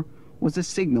war was a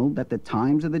signal that the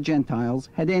times of the Gentiles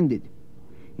had ended.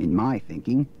 In my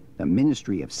thinking, the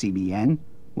ministry of CBN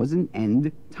was an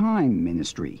end-time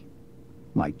ministry.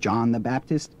 Like John the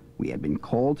Baptist, we had been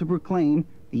called to proclaim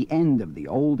the end of the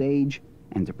old age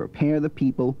and to prepare the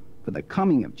people for the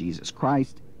coming of Jesus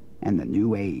Christ and the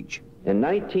new age." In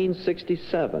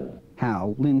 1967,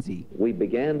 Hal Lindsey, we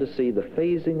began to see the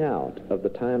phasing out of the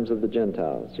times of the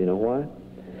Gentiles. You know why?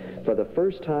 For the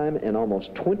first time in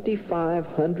almost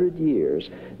 2,500 years,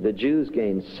 the Jews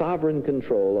gained sovereign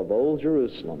control of Old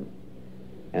Jerusalem,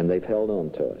 and they've held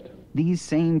on to it. These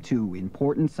same two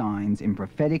important signs in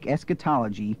prophetic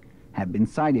eschatology have been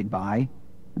cited by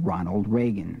Ronald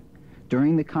Reagan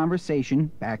during the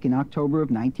conversation back in October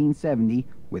of 1970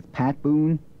 with Pat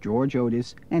Boone, George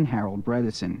Otis, and Harold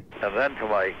Bredesen. And then, to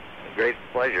my great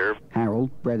pleasure,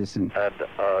 Harold Bredesen, and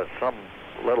some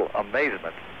little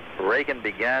amazement, Reagan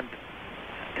began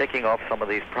ticking off some of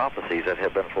these prophecies that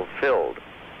had been fulfilled.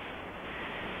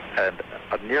 And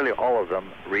nearly all of them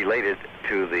related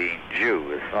to the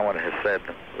Jew. As someone has said,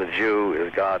 the Jew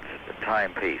is God's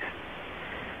timepiece.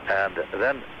 And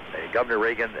then Governor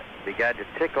Reagan began to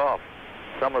tick off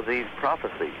some of these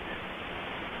prophecies.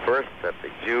 First, that the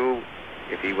Jew,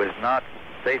 if he was not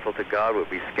faithful to God, would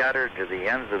be scattered to the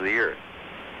ends of the earth.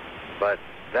 But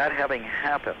that having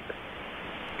happened,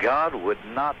 God would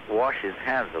not wash his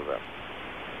hands of them.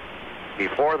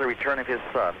 Before the return of his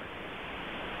Son,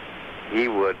 he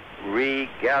would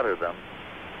regather them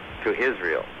to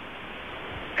Israel.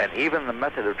 And even the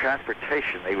method of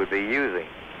transportation they would be using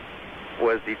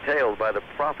was detailed by the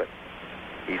prophet.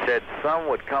 He said some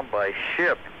would come by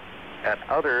ship and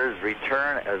others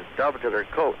return as doves to their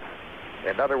coats.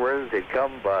 In other words, they'd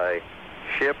come by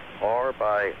ship or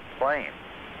by plane.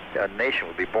 A nation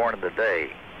would be born in the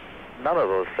day. None of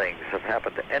those things have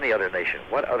happened to any other nation.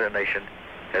 What other nation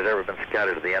has ever been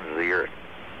scattered to the ends of the earth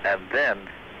and then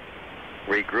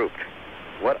regrouped?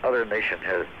 What other nation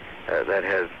has that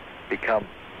has become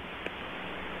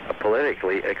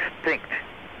politically extinct,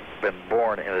 been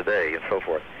born in a day, and so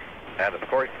forth? And of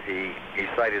course, he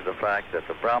cited the fact that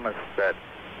the promise that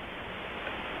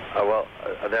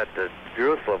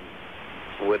Jerusalem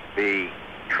would be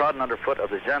trodden underfoot of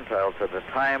the Gentiles at the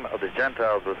time of the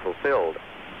Gentiles was fulfilled,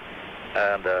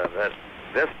 and that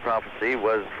this prophecy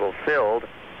was fulfilled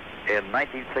in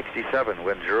 1967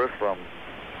 when Jerusalem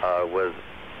was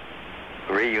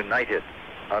reunited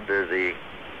under the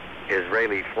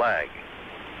Israeli flag.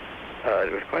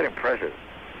 It was quite impressive.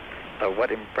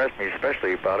 What impressed me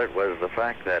especially about it was the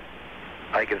fact that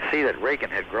I could see that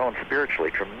Reagan had grown spiritually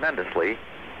tremendously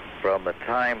from the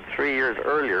time 3 years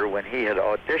earlier when he had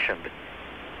auditioned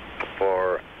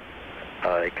for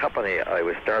a company I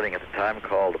was starting at the time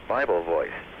called Bible Voice.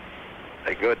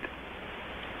 A good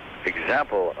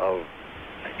example of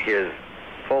his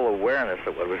full awareness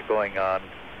of what was going on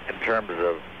in terms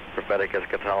of prophetic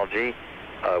eschatology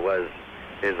was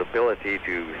his ability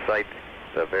to cite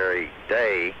the very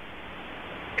day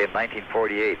in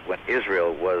 1948 when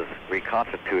Israel was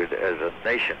reconstituted as a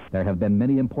nation. There have been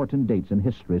many important dates in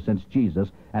history since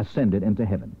Jesus ascended into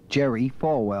heaven. Jerry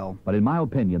Falwell. But in my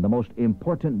opinion, the most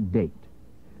important date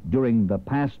during the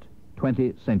past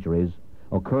 20 centuries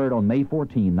occurred on May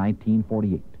 14,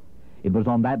 1948. It was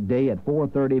on that day at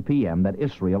 4:30 p.m. that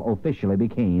Israel officially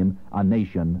became a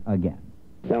nation again.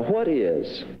 Now, what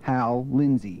is Hal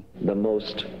Lindsey the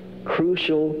most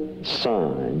crucial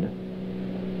sign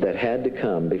that had to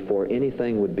come before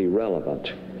anything would be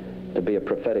relevant to be a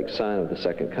prophetic sign of the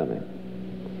second coming?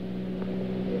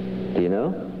 Do you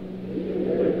know?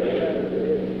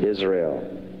 Israel.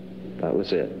 That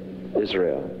was it.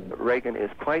 Israel. Reagan is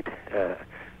quite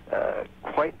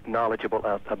knowledgeable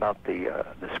about the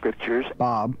scriptures.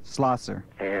 Bob Slosser.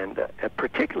 And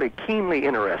particularly keenly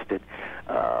interested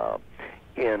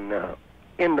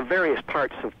in the various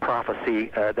parts of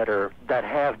prophecy that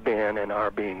have been and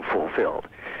are being fulfilled.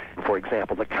 For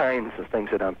example, the kinds of things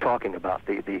that I'm talking about.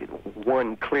 The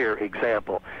one clear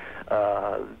example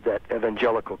that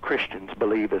evangelical Christians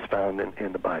believe is found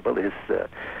in the Bible is that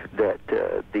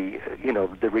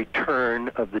the return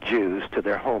of the Jews to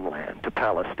their homeland, to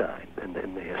Palestine, and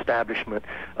the establishment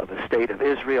of a state of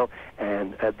Israel,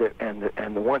 and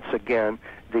once again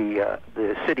the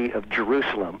city of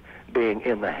Jerusalem being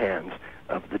in the hands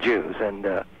of the Jews. And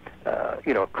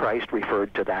Christ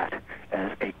referred to that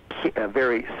as a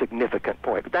very significant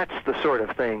point. But that's the sort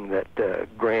of thing that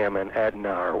Graham and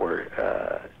Adenauer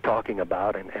were talking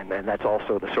about, and that's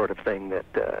also the sort of thing that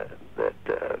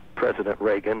President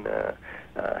Reagan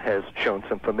has shown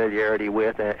some familiarity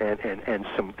with and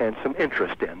some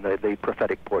interest in the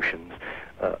prophetic portions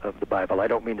of the Bible. I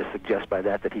don't mean to suggest by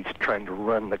that he's trying to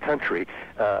run the country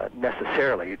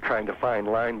necessarily, trying to find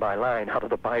line by line out of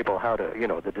the Bible how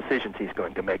to, the decisions he's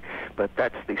going to make. But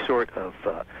that's the sort of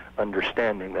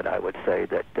understanding that I would say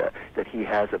that he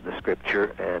has of the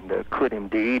Scripture, and could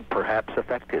indeed perhaps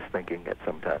affect his thinking at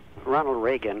some time. Ronald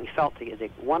Reagan felt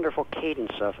the wonderful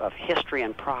cadence of history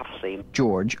and prophecy.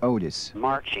 George Otis.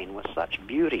 Marching with such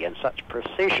beauty and such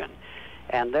precision,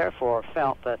 and therefore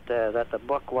felt that the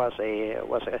book was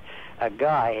a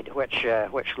guide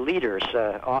which leaders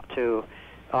ought to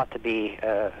be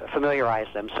familiarize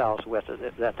themselves with,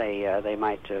 that they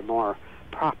might more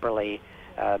properly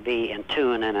be in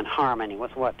tune and in harmony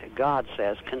with what God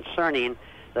says concerning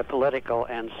the political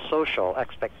and social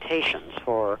expectations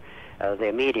for the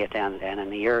immediate and in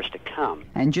the years to come.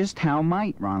 And just how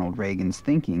might Ronald Reagan's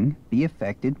thinking be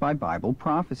affected by Bible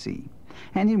prophecy?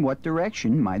 And in what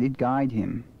direction might it guide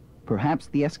him? Perhaps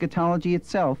the eschatology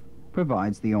itself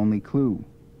provides the only clue.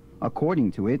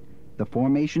 According to it, the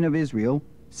formation of Israel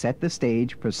set the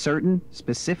stage for certain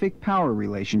specific power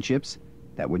relationships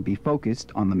that would be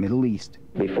focused on the Middle East.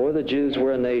 Before the Jews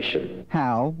were a nation,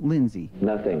 Hal Lindsey.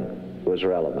 Nothing was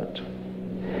relevant.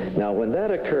 Now, when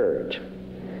that occurred,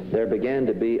 there began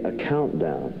to be a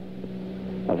countdown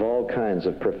of all kinds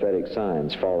of prophetic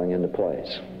signs falling into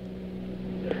place.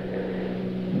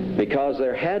 Because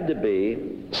there had to be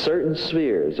certain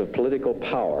spheres of political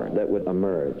power that would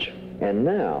emerge. And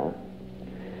now,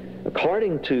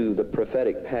 according to the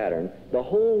prophetic pattern, the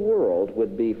whole world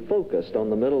would be focused on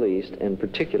the Middle East, and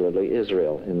particularly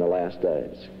Israel in the last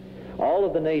days. All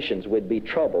of the nations would be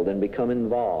troubled and become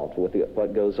involved with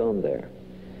what goes on there.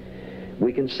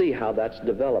 We can see how that's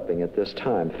developing at this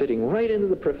time, fitting right into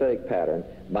the prophetic pattern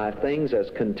by things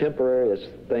as contemporary as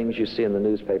things you see in the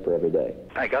newspaper every day.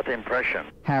 I got the impression,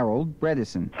 Harold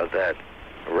Bredesen, that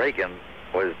Reagan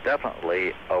was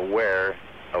definitely aware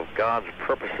of God's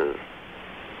purposes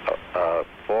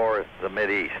for the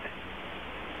Mideast,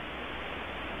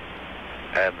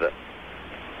 and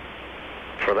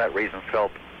for that reason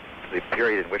felt the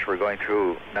period in which we're going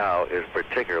through now is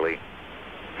particularly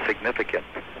significant,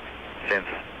 since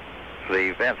the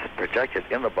events projected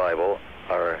in the Bible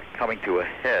are coming to a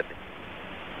head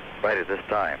right at this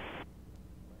time.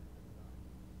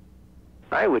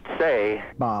 I would say,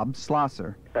 Bob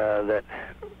Slosser, that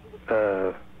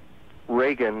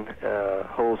Reagan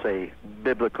holds a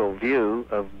biblical view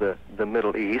of the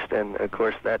Middle East, and of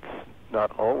course that's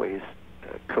not always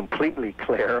completely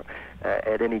clear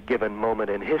at any given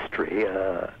moment in history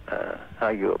how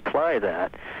you apply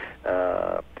that.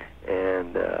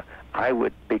 And I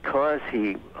would, because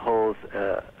he holds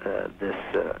this,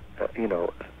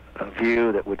 a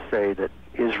view that would say that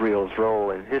Israel's role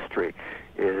in history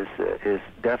is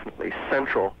definitely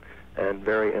central and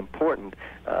very important.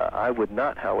 I would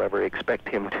not, however, expect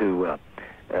him to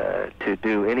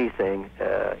do anything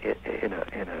in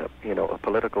a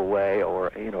political way, or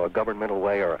a governmental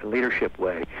way, or a leadership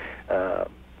way,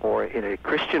 or in a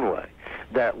Christian way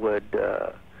that would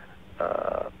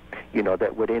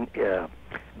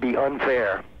be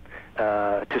unfair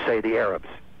to, say, the Arabs,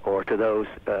 or to those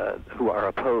who are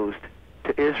opposed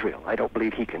to Israel. I don't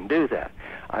believe he can do that.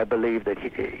 I believe that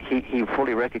he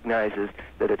fully recognizes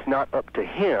that it's not up to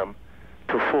him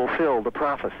to fulfill the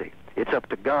prophecy. It's up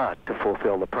to God to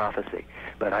fulfill the prophecy.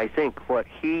 But I think what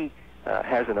he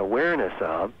has an awareness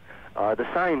of are the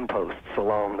signposts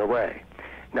along the way.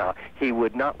 Now, he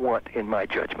would not want, in my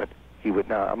judgment, he would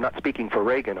not. I'm not speaking for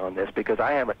Reagan on this, because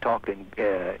I haven't talked in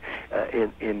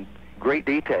great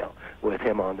detail with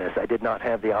him on this. I did not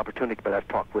have the opportunity, but I've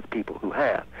talked with people who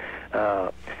have.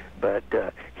 But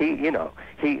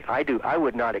I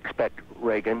would not expect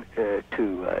Reagan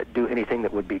to do anything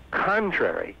that would be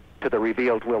contrary to the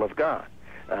revealed will of God,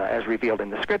 as revealed in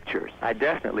the Scriptures. I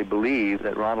definitely believe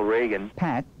that Ronald Reagan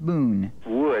Pat Boone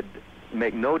would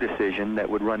make no decision that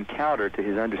would run counter to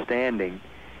his understanding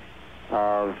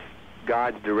of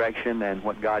God's direction and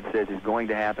what God says is going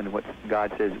to happen and what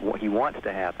God says what he wants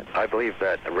to happen. I believe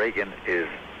that Reagan is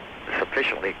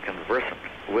sufficiently conversant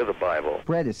with the Bible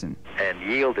Bredesen and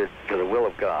yielded to the will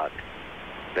of God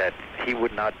that he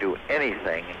would not do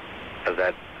anything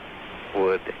that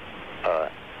would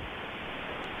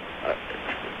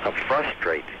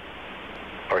frustrate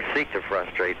or seek to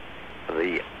frustrate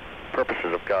the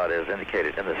purposes of God as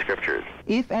indicated in the Scriptures.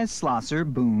 If, as Schlosser,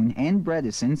 Boone, and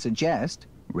Bredesen suggest,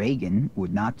 Reagan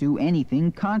would not do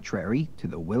anything contrary to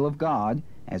the will of God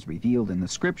as revealed in the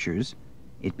Scriptures,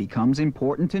 it becomes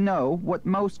important to know what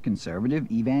most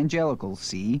conservative evangelicals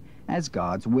see as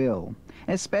God's will,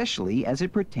 especially as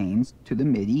it pertains to the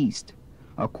Mideast.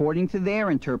 According to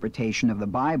their interpretation of the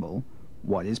Bible,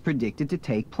 what is predicted to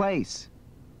take place?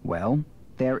 Well,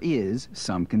 there is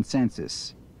some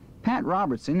consensus. Pat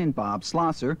Robertson and Bob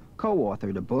Schlosser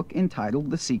co-authored a book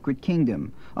entitled The Secret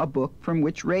Kingdom, a book from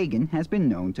which Reagan has been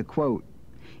known to quote.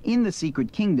 In The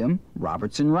Secret Kingdom,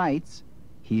 Robertson writes,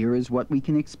 "Here is what we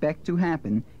can expect to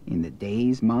happen in the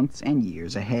days, months, and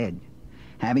years ahead.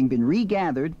 Having been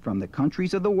regathered from the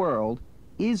countries of the world,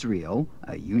 Israel,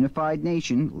 a unified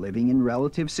nation living in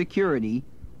relative security,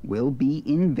 will be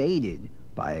invaded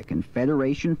by a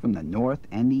confederation from the north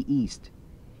and the east.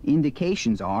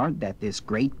 Indications are that this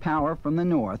great power from the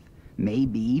north may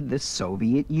be the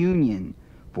Soviet Union,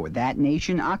 for that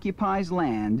nation occupies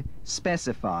land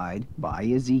specified by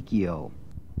Ezekiel."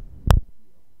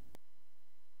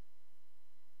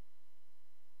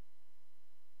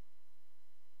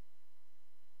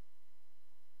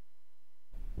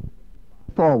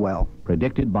 Falwell.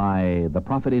 Predicted by the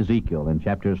prophet Ezekiel in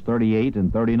chapters 38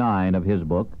 and 39 of his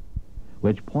book,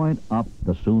 which point up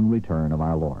the soon return of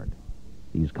our Lord.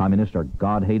 These communists are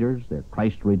God-haters, they're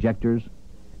Christ-rejectors,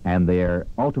 and their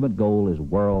ultimate goal is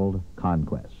world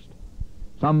conquest.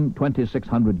 Some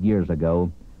 2,600 years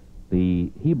ago,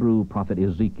 the Hebrew prophet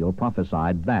Ezekiel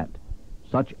prophesied that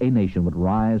such a nation would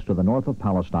rise to the north of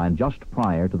Palestine just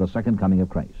prior to the second coming of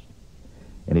Christ.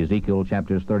 In Ezekiel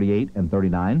chapters 38 and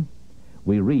 39,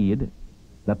 we read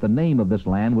that the name of this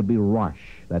land would be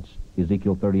Rosh. That's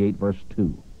Ezekiel 38, verse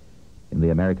 2. In the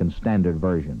American Standard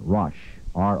Version, Rosh,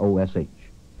 R-O-S-H.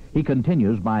 He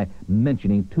continues by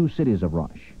mentioning two cities of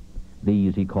Rosh.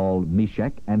 These he called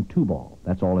Meshech and Tubal.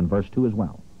 That's all in verse 2 as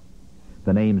well.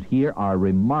 The names here are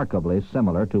remarkably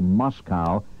similar to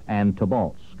Moscow and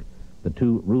Tobolsk, the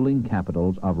two ruling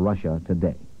capitals of Russia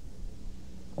today.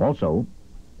 Also,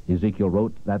 Ezekiel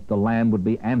wrote that the land would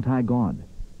be anti-God,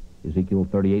 Ezekiel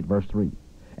 38, verse 3,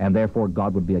 and therefore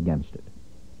God would be against it.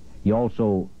 He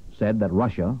also said that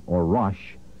Russia, or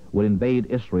Rosh, would invade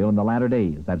Israel in the latter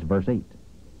days. That's verse 8.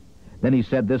 Then he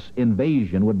said this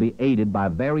invasion would be aided by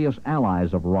various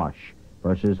allies of Rosh,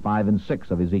 verses 5 and 6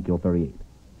 of Ezekiel 38.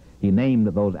 He named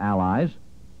those allies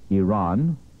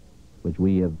Iran, which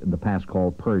we have in the past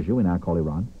called Persia, we now call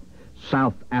Iran,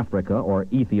 South Africa, or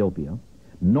Ethiopia,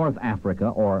 North Africa,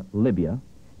 or Libya,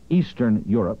 Eastern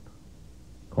Europe,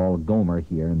 called Gomer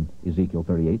here in Ezekiel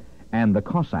 38, and the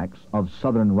Cossacks of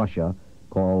southern Russia,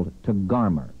 called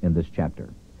Togarmah in this chapter.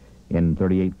 In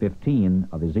 38:15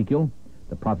 of Ezekiel,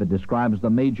 the prophet describes the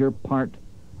major part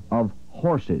of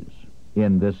horses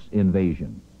in this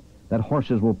invasion, that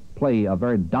horses will play a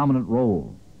very dominant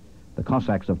role. The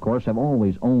Cossacks, of course, have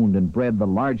always owned and bred the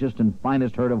largest and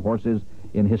finest herd of horses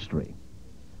in history.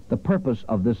 The purpose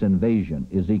of this invasion,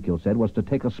 Ezekiel said, was to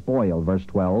take a spoil, verse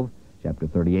 12, chapter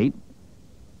 38.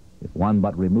 If one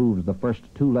but removes the first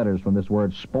two letters from this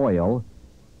word spoil,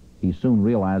 he soon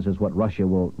realizes what Russia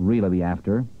will really be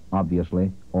after,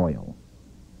 obviously, oil.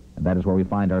 And that is where we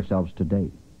find ourselves today.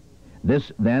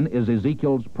 This, then, is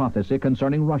Ezekiel's prophecy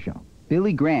concerning Russia.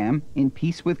 Billy Graham, in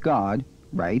Peace with God,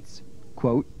 writes,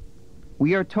 quote,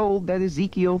 "We are told that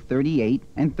Ezekiel 38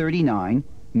 and 39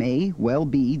 may well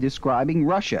be describing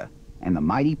Russia and the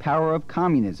mighty power of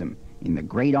communism in the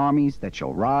great armies that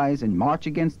shall rise and march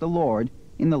against the Lord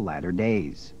in the latter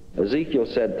days." Ezekiel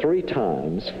said 3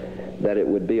 times that it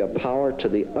would be a power to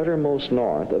the uttermost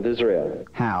north of Israel.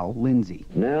 Hal Lindsey.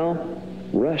 Now,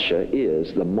 Russia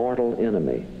is the mortal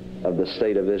enemy of the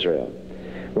state of Israel.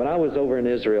 When I was over in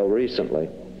Israel recently,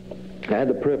 I had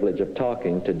the privilege of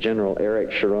talking to General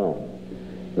Eric Sharon,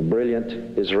 the brilliant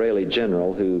Israeli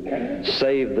general who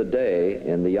saved the day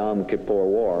in the Yom Kippur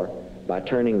War by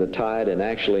turning the tide and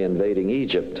actually invading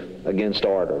Egypt against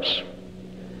orders.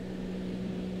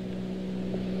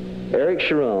 Eric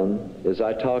Sharon, as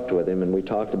I talked with him and we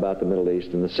talked about the Middle East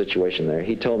and the situation there,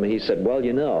 he told me, he said, well,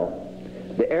 you know,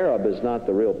 the Arab is not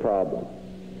the real problem.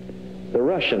 The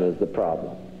Russian is the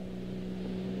problem.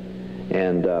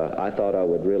 And I thought I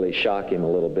would really shock him a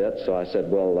little bit, so I said,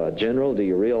 well, General, do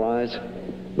you realize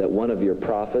that one of your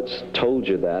prophets told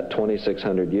you that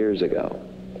 2,600 years ago?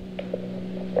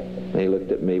 And he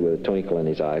looked at me with a twinkle in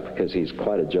his eye because he's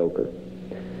quite a joker.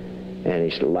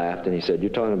 And he laughed and he said, you're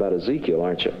talking about Ezekiel,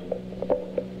 aren't you?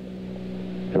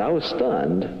 And I was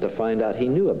stunned to find out he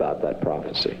knew about that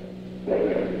prophecy.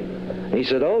 And he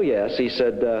said, oh yes, he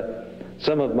said,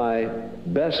 some of my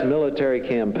best military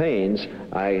campaigns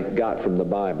I got from the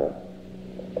Bible.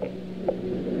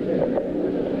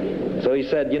 So he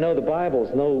said, you know, the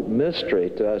Bible's no mystery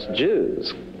to us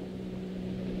Jews.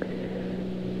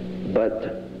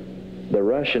 But the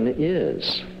Russian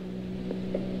is,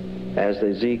 as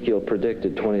Ezekiel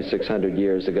predicted 2,600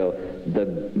 years ago,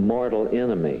 the mortal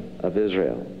enemy of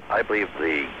Israel. I believe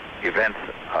the events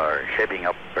are shaping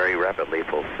up very rapidly,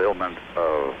 fulfillment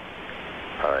of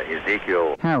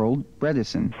Ezekiel. Harold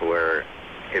Bredesen. Where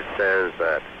it says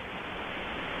that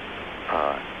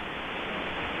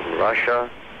Russia,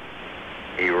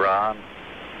 Iran,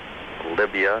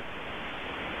 Libya,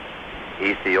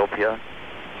 Ethiopia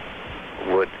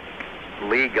would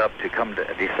league up to come to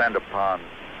descend upon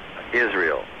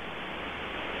Israel.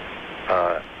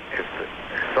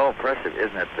 It's so impressive,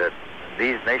 isn't it, that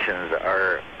these nations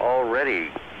are already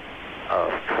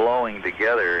flowing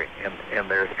together in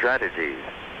their strategies.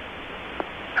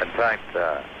 In fact,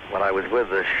 when I was with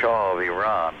the Shah of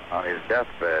Iran on his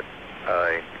deathbed,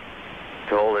 I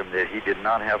told him that he did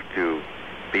not have to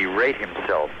berate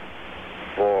himself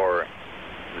for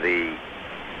the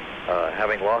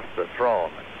having lost the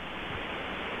throne,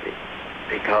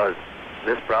 because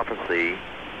this prophecy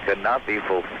could not be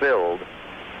fulfilled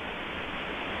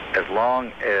as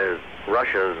long as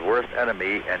Russia's worst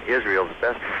enemy and Israel's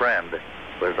best friend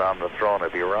was on the throne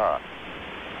of Iran.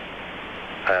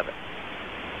 And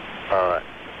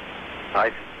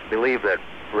I believe that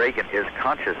Reagan is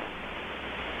conscious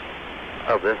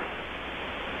of this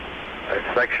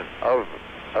section of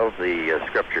the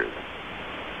scriptures,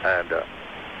 and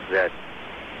that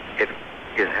it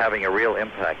is having a real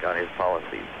impact on his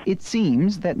policies. It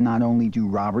seems that not only do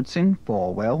Robertson,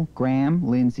 Falwell, Graham,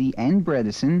 Lindsay, and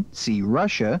Bredesen see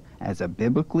Russia as a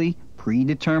biblically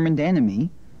predetermined enemy,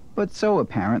 but so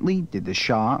apparently did the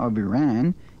Shah of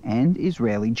Iran and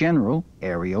Israeli General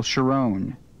Ariel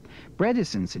Sharon.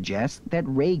 Bredesen suggests that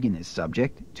Reagan is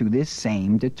subject to this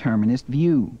same determinist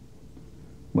view.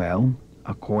 Well,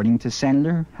 according to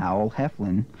Senator Howell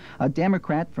Heflin, a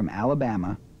Democrat from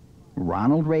Alabama,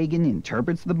 Ronald Reagan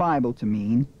interprets the Bible to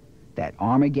mean that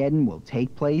Armageddon will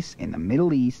take place in the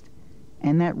Middle East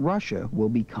and that Russia will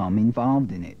become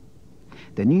involved in it.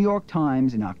 The New York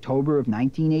Times in October of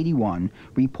 1981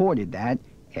 reported that,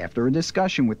 after a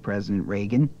discussion with President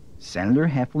Reagan, Senator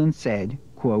Heflin said,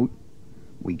 quote,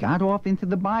 "We got off into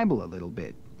the Bible a little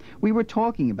bit. We were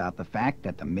talking about the fact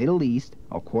that the Middle East,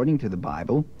 according to the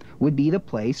Bible, would be the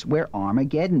place where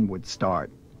Armageddon would start.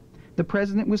 The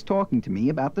president was talking to me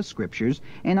about the scriptures,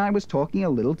 and I was talking a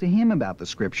little to him about the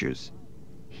scriptures.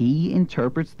 He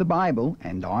interprets the Bible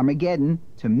and Armageddon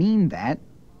to mean that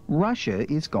Russia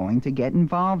is going to get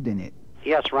involved in it."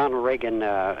 Yes, Ronald Reagan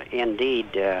indeed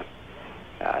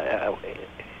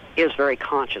is very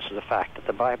conscious of the fact that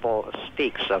the Bible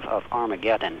speaks of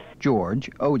Armageddon. George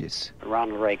Otis.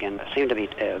 Ronald Reagan seemed to be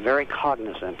very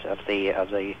cognizant of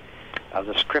the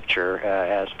scripture,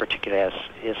 as particularly as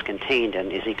is contained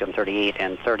in Ezekiel 38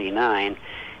 and 39,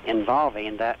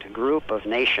 involving that group of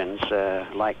nations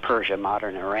like Persia,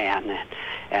 modern Iran,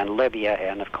 and Libya,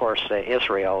 and of course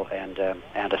Israel and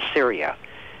Assyria,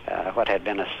 what had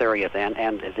been Assyria then,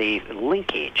 and the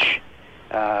linkage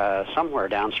somewhere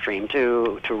downstream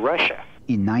to Russia.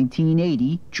 In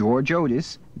 1980, George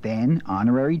Otis, then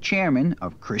honorary chairman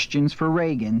of Christians for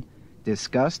Reagan,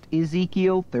 discussed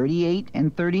Ezekiel 38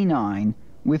 and 39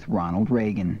 with Ronald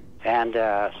Reagan. And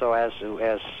so as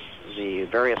the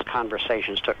various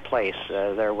conversations took place,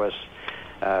 there was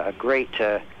a great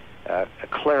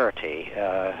clarity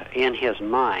in his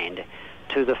mind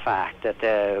to the fact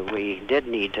that we did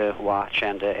need to watch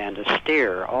and to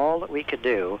steer all that we could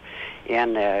do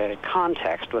in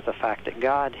context with the fact that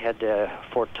God had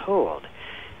foretold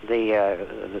the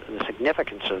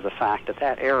significance of the fact that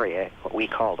that area, what we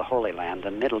call the Holy Land,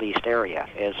 the Middle East area,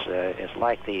 is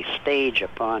like the stage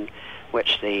upon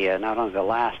which the not only the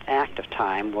last act of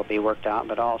time will be worked out,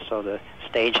 but also the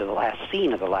stage of the last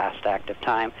scene of the last act of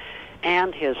time,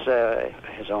 and his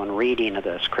own reading of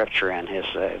the Scripture and his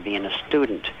being a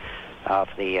student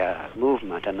the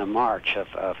movement and the march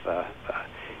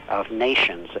of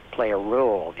nations that play a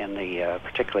role in the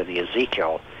particularly the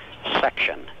Ezekiel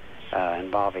section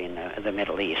involving the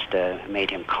Middle East,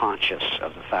 made him conscious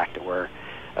of the fact that we're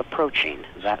approaching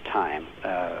that time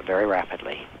very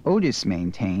rapidly. Otis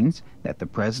maintains that the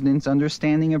president's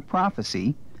understanding of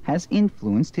prophecy has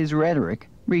influenced his rhetoric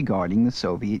regarding the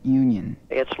Soviet Union.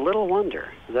 It's little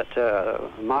wonder that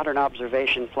modern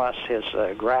observation plus his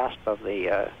grasp of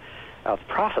the of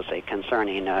prophecy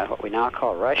concerning what we now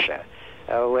call Russia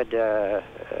would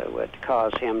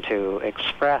cause him to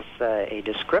express a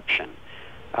description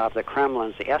of the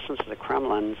Kremlin's, the essence of the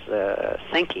Kremlin's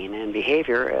thinking and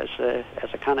behavior as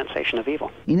a condensation of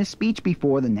evil. In a speech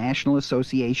before the National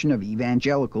Association of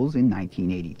Evangelicals in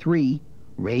 1983,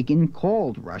 Reagan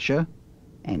called Russia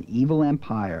an evil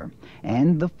empire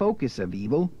and the focus of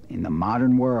evil in the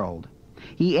modern world.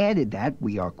 He added that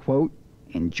we are, quote,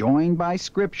 enjoined by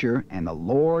Scripture and the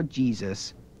Lord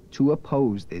Jesus to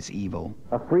oppose this evil.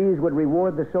 A freeze would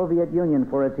reward the Soviet Union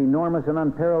for its enormous and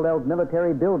unparalleled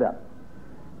military buildup.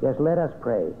 Yes, let us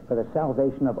pray for the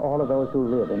salvation of all of those who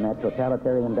live in that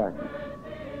totalitarian darkness.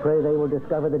 Pray they will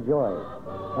discover the joy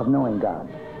of knowing God.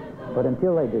 But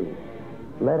until they do,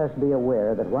 let us be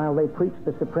aware that while they preach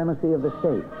the supremacy of the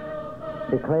state,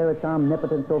 declare its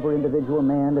omnipotence over individual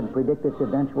man, and predict its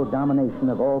eventual domination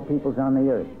of all peoples on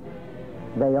the earth,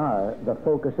 they are the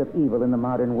focus of evil in the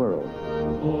modern world.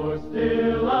 For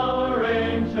still our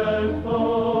ancient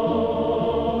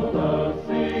foes does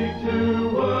seek to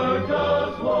work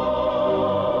us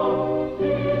woe.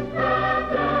 His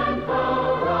craft and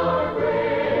power are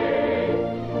great,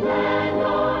 and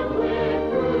armed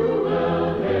with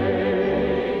cruel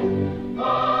hate.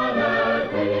 On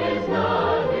earth is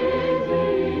not his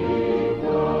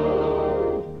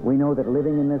equal. We know that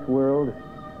living in this world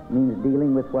means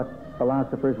dealing with what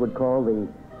philosophers would call the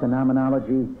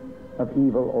phenomenology of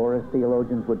evil, or as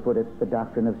theologians would put it, the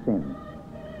doctrine of sin.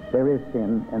 There is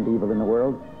sin and evil in the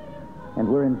world, and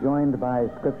we're enjoined by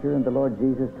Scripture and the Lord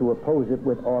Jesus to oppose it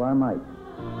with all our might.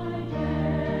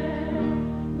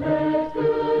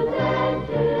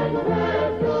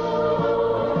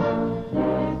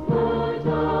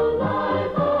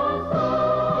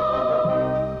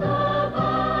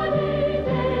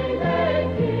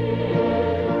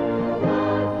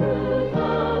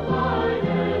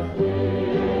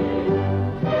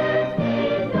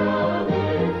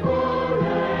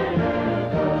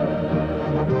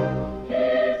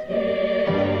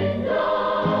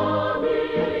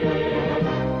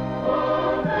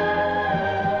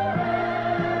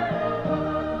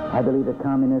 I believe that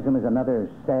communism is another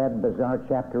sad, bizarre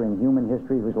chapter in human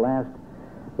history whose last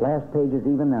pages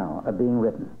even now are being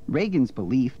written. Reagan's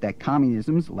belief that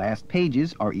communism's last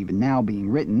pages are even now being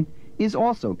written is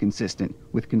also consistent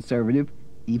with conservative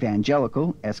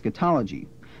evangelical eschatology.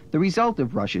 The result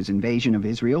of Russia's invasion of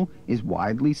Israel is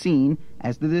widely seen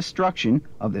as the destruction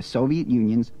of the Soviet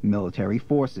Union's military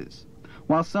forces.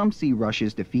 While some see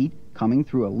Russia's defeat coming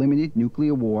through a limited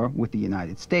nuclear war with the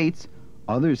United States,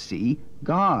 others see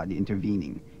God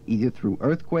intervening, either through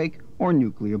earthquake or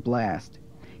nuclear blast.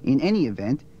 In any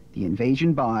event, the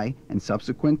invasion by and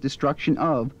subsequent destruction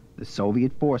of the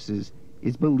Soviet forces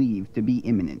is believed to be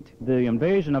imminent. The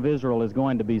invasion of Israel is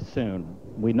going to be soon.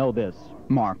 We know this.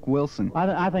 Mark Wilson.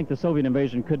 I think the Soviet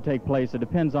invasion could take place. It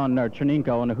depends on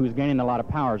Chernenko, and who's gaining a lot of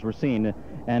power, as we're seeing,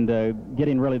 and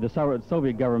getting really the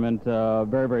Soviet government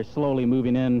very, very slowly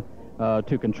moving in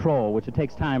to control, which it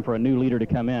takes time for a new leader to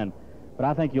come in. But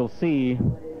I think you'll see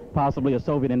possibly a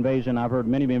Soviet invasion. I've heard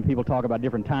many people talk about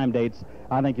different time dates.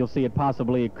 I think you'll see it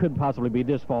could possibly be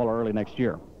this fall or early next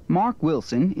year. Mark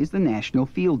Wilson is the National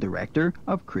Field Director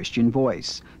of Christian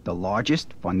Voice, the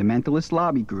largest fundamentalist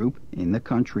lobby group in the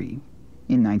country.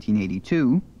 In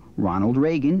 1982, Ronald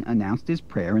Reagan announced his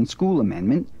prayer and school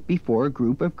amendment before a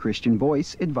group of Christian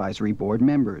Voice Advisory Board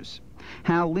members.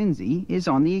 Hal Lindsey is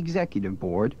on the executive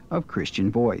board of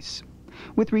Christian Voice.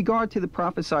 With regard to the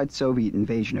prophesied Soviet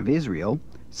invasion of Israel,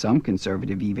 some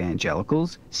conservative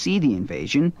evangelicals see the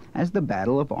invasion as the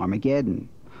Battle of Armageddon.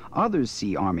 Others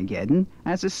see Armageddon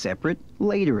as a separate,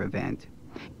 later event.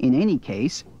 In any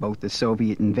case, both the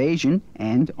Soviet invasion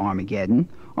and Armageddon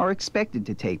are expected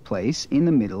to take place in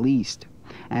the Middle East.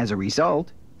 As a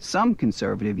result, some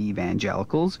conservative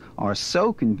evangelicals are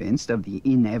so convinced of the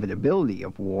inevitability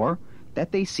of war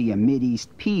that they see a Mideast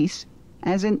peace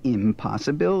as an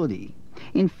impossibility.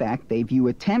 In fact, they view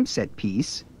attempts at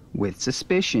peace with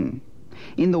suspicion.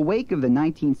 In the wake of the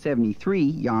 1973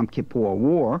 Yom Kippur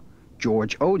War,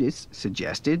 George Otis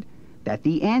suggested that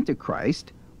the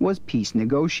Antichrist was peace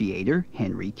negotiator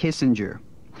Henry Kissinger.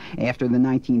 After the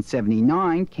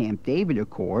 1979 Camp David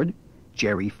Accord,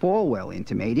 Jerry Falwell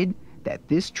intimated that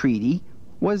this treaty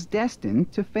was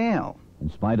destined to fail.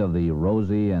 In spite of the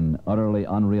rosy and utterly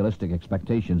unrealistic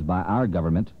expectations by our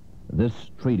government, this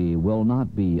treaty will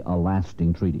not be a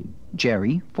lasting treaty.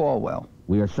 Jerry Falwell.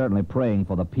 We are certainly praying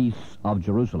for the peace of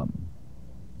Jerusalem.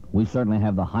 We certainly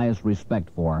have the highest respect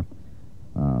for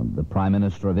the Prime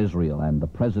Minister of Israel and the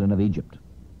President of Egypt.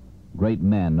 Great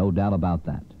men, no doubt about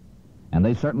that. And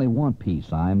they certainly want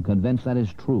peace. I am convinced that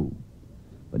is true.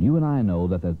 But you and I know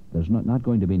that there's not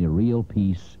going to be any real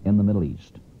peace in the Middle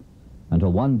East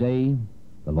until one day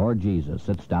the Lord Jesus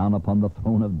sits down upon the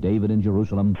throne of David in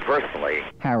Jerusalem. Personally,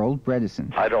 Harold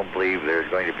Bredesen. I don't believe there's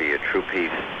going to be a true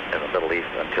peace in the Middle East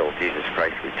until Jesus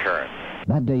Christ returns.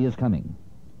 That day is coming.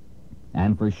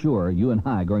 And for sure, you and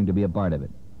I are going to be a part of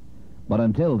it. But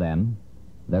until then,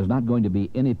 there's not going to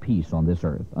be any peace on this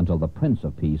earth until the Prince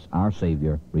of Peace, our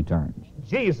Savior, returns.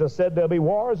 Jesus said there'll be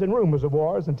wars and rumors of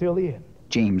wars until the end.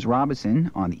 James Robison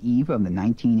on the eve of the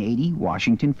 1980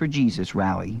 Washington for Jesus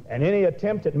rally. And any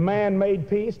attempt at man-made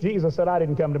peace, Jesus said, I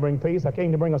didn't come to bring peace, I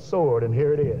came to bring a sword, and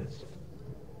here it is.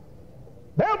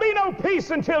 There'll be no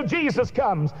peace until Jesus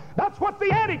comes. That's what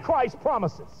the Antichrist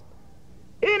promises.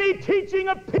 Any teaching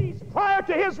of peace prior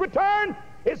to his return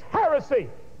is heresy.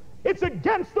 It's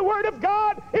against the Word of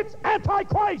God. It's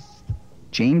Antichrist.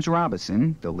 James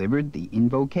Robison delivered the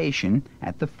invocation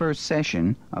at the first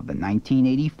session of the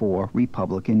 1984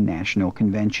 Republican National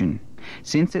Convention.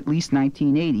 Since at least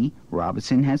 1980,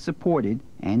 Robison has supported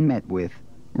and met with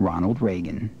Ronald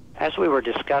Reagan. As we were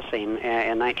discussing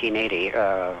in 1980,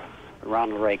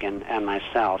 Ronald Reagan and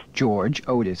myself, George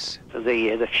Otis.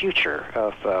 The future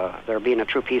of there being a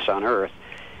true peace on earth,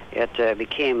 it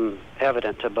became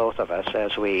evident to both of us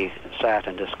as we sat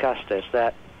and discussed this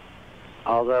that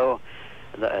although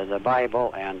the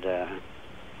Bible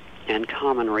and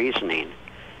common reasoning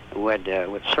would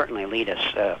certainly lead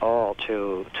us all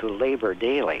to labor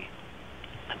daily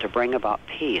to bring about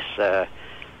peace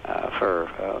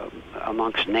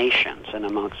amongst nations and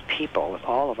amongst people with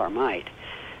all of our might,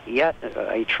 yet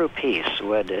a true peace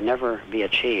would never be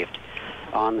achieved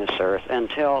on this earth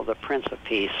until the Prince of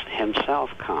Peace himself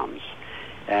comes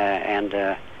and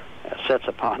sits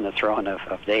upon the throne of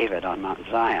David on Mount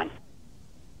Zion.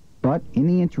 But in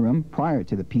the interim, prior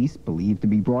to the peace believed to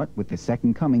be brought with the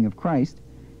second coming of Christ,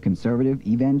 conservative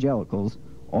evangelicals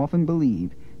often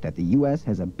believe that the U.S.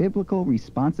 has a biblical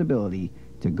responsibility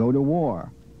to go to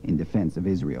war in defense of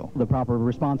Israel. The proper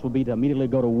response will be to immediately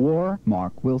go to war.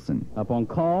 Mark Wilson. Upon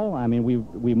call, I mean,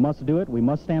 we must do it. We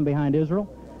must stand behind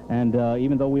Israel. And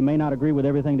even though we may not agree with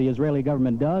everything the Israeli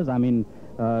government does, I mean,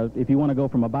 if you want to go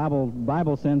from a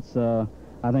Bible sense,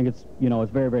 I think it's,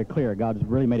 it's very, very clear. God's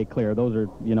really made it clear. Those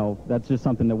are, that's just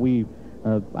something that we,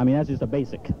 that's just a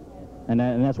basic. And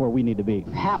that's where we need to be.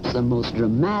 Perhaps the most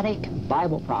dramatic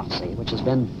Bible prophecy which has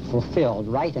been fulfilled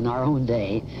right in our own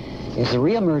day is the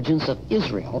reemergence of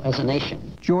Israel as a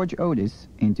nation. George Otis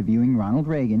interviewing Ronald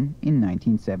Reagan in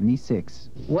 1976.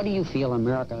 What do you feel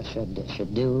America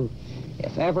should do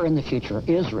if ever in the future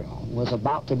Israel was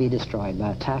about to be destroyed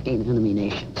by attacking enemy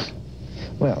nations?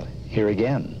 Well, here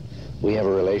again, we have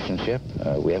a relationship.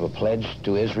 We have a pledge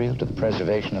to Israel, to the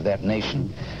preservation of that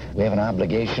nation. We have an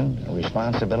obligation, a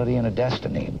responsibility, and a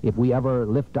destiny. If we ever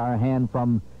lift our hand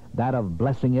from that of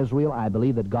blessing Israel, I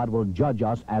believe that God will judge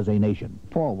us as a nation.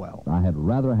 Falwell. I had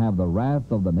rather have the wrath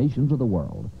of the nations of the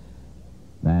world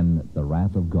than the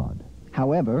wrath of God.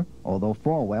 However, although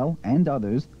Falwell and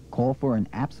others call for an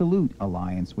absolute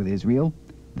alliance with Israel,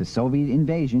 the Soviet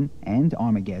invasion and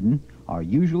Armageddon are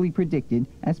usually predicted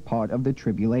as part of the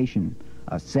tribulation,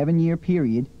 a 7-year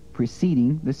period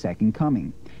preceding the second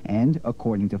coming. And,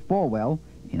 according to Falwell,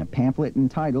 in a pamphlet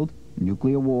entitled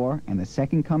Nuclear War and the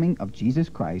Second Coming of Jesus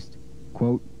Christ,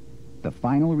 quote, the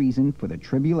final reason for the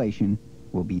tribulation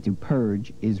will be to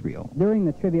purge Israel. During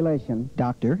the tribulation,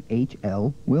 Dr.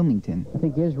 H.L. Wilmington. I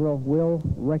think Israel will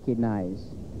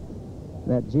recognize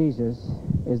that Jesus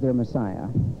is their Messiah.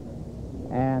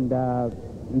 And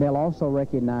they'll also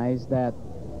recognize that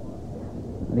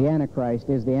the Antichrist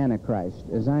is the Antichrist.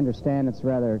 As I understand, it's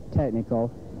rather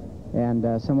technical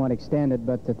and somewhat extended,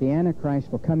 but that the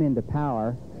Antichrist will come into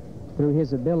power through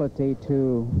his ability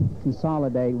to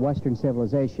consolidate Western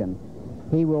civilization.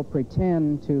 He will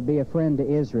pretend to be a friend to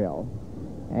Israel,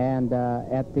 and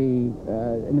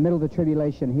in the middle of the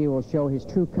tribulation, he will show his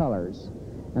true colors,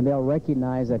 and they'll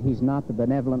recognize that he's not the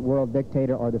benevolent world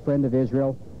dictator or the friend of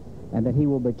Israel, and that he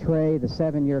will betray the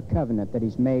 7-year covenant that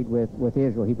he's made with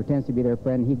Israel. He pretends to be their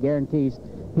friend. He guarantees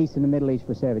peace in the Middle East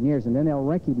for 7 years, and then they'll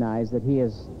recognize that he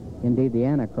is indeed the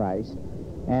Antichrist,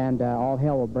 and all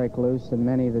hell will break loose, and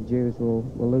many of the Jews will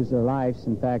lose their lives.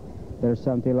 In fact, There are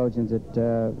some theologians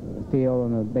that feel,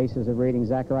 on the basis of reading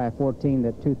Zechariah 14,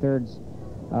 that 2/3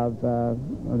 of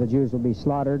the Jews will be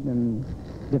slaughtered, and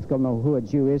difficult to know who a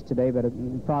Jew is today, but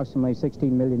approximately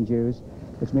 16 million Jews,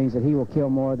 which means that he will kill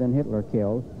more than Hitler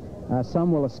killed.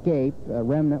 Some will escape, a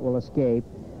remnant will escape,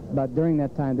 but during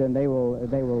that time then they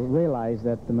will realize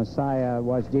that the Messiah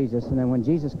was Jesus, and then when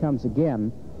Jesus comes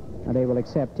again, they will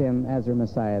accept him as their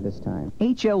Messiah this time.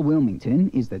 H.L. Wilmington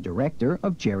is the director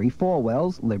of Jerry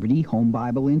Falwell's Liberty Home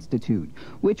Bible Institute,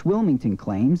 which Wilmington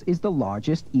claims is the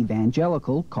largest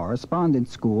evangelical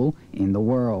correspondence school in the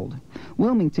world.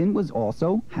 Wilmington was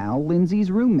also Hal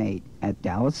Lindsey's roommate at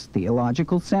Dallas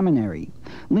Theological Seminary.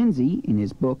 Lindsey, in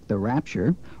his book The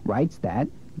Rapture, writes that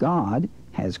God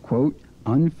has, quote,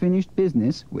 unfinished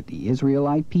business with the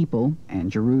Israelite people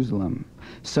and Jerusalem.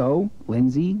 So,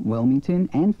 Lindsey, Wilmington,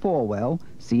 and Falwell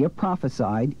see a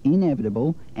prophesied,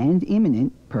 inevitable, and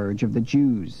imminent purge of the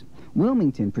Jews.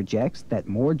 Wilmington projects that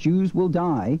more Jews will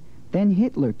die than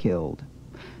Hitler killed.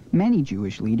 Many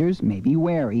Jewish leaders may be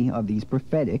wary of these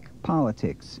prophetic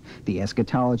politics. The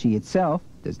eschatology itself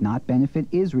does not benefit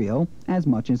Israel as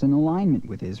much as an alignment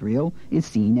with Israel is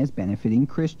seen as benefiting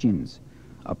Christians.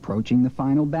 Approaching the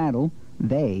final battle,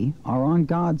 they are on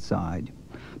God's side.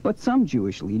 But some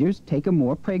Jewish leaders take a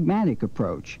more pragmatic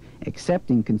approach,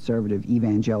 accepting conservative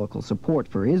evangelical support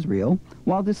for Israel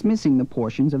while dismissing the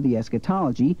portions of the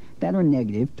eschatology that are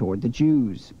negative toward the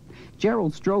Jews.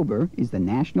 Gerald Strober is the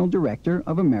national director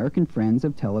of American Friends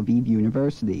of Tel Aviv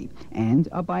University and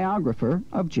a biographer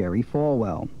of Jerry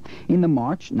Falwell. In the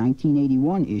March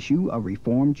 1981 issue of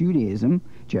Reform Judaism,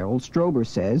 Gerald Strober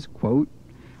says, quote,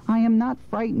 I am not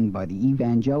frightened by the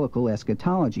evangelical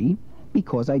eschatology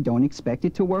because I don't expect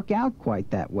it to work out quite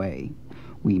that way.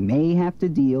 We may have to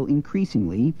deal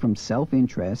increasingly from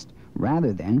self-interest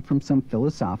rather than from some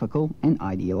philosophical and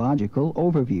ideological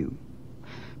overview.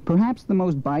 Perhaps the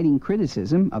most biting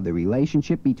criticism of the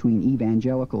relationship between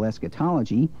evangelical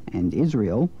eschatology and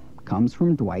Israel comes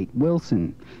from Dwight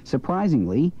Wilson,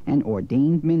 surprisingly an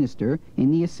ordained minister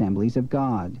in the Assemblies of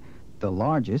God, the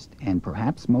largest and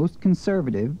perhaps most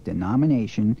conservative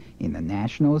denomination in the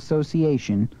National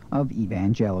Association of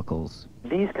Evangelicals.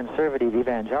 These conservative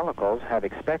evangelicals have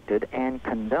expected and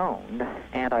condoned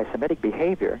anti-Semitic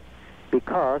behavior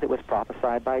because it was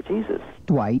prophesied by Jesus.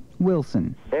 Dwight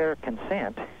Wilson. Their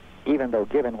consent, even though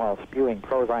given while spewing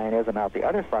pro-Zionism out the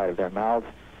other side of their mouths,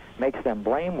 makes them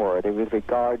blameworthy with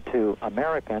regard to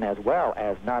American as well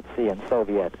as Nazi and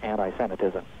Soviet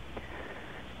anti-Semitism.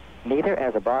 Neither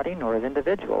as a body nor as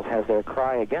individuals has their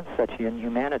cry against such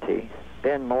inhumanity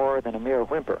been more than a mere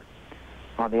whimper.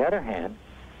 On the other hand,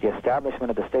 the establishment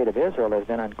of the State of Israel has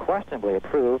been unquestionably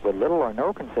approved with little or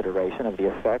no consideration of the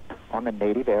effect on the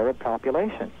native Arab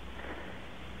population.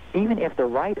 Even if the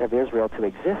right of Israel to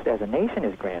exist as a nation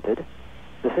is granted,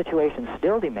 the situation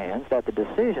still demands that the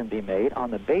decision be made on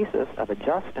the basis of a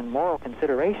just and moral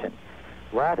consideration,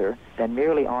 rather than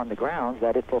merely on the grounds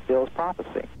that it fulfills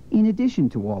prophecy. In addition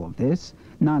to all of this,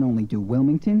 not only do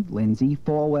Wilmington, Lindsey,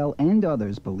 Falwell, and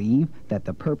others believe that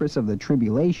the purpose of the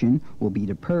tribulation will be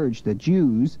to purge the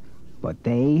Jews, but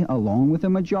they, along with a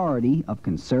majority of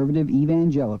conservative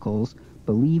evangelicals,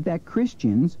 believe that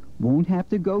Christians won't have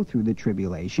to go through the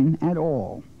tribulation at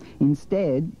all.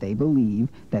 Instead, they believe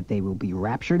that they will be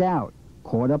raptured out,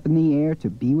 caught up in the air to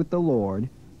be with the Lord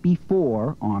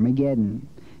before Armageddon.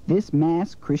 This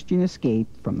mass Christian escape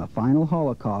from the final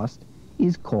Holocaust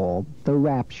is called the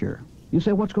rapture. You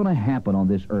say, what's going to happen on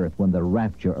this earth when the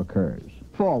rapture occurs?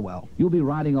 Falwell. You'll be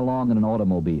riding along in an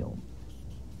automobile.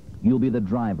 You'll be the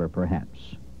driver,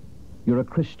 perhaps. You're a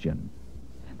Christian.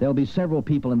 There'll be several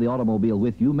people in the automobile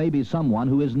with you, maybe someone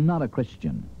who is not a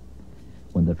Christian.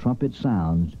 When the trumpet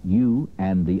sounds, you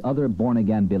and the other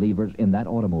born-again believers in that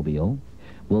automobile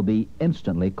will be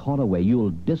instantly caught away.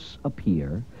 You'll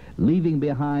disappear, leaving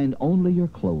behind only your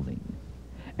clothing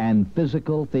and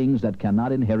physical things that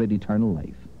cannot inherit eternal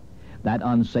life. That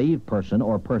unsaved person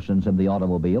or persons in the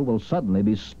automobile will suddenly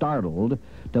be startled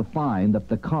to find that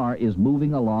the car is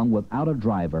moving along without a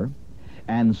driver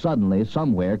and suddenly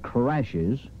somewhere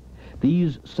crashes.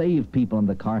 These saved people in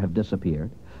the car have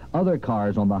disappeared. Other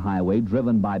cars on the highway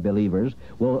driven by believers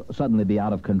will suddenly be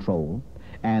out of control,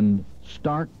 and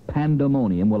stark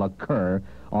pandemonium will occur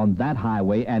on that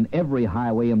highway and every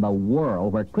highway in the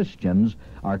world where Christians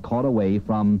are caught away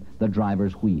from the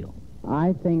driver's wheel.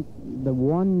 I think the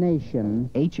one nation,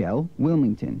 H.L.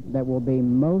 Wilmington, that will be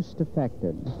most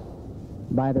affected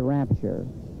by the rapture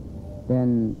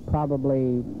than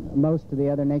probably most of the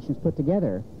other nations put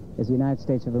together is the United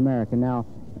States of America. Now,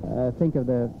 think of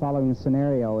the following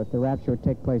scenario. If the rapture would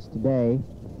take place today,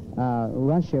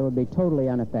 Russia would be totally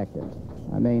unaffected.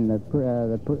 I mean, the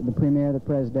premier, the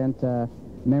president,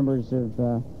 members of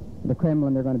the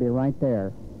Kremlin, they're going to be right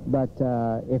there. But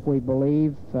if we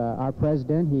believe our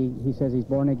president, he says he's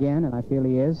born again, and I feel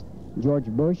he is. George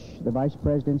Bush, the vice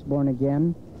president's born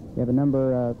again. You have a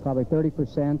number, probably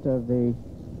 30% of the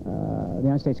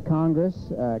United States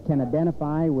Congress can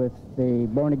identify with the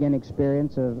born-again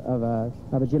experience of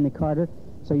a Jimmy Carter.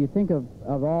 So you think of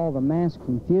all the mass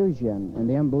confusion and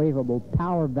the unbelievable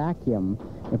power vacuum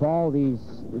if all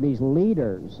these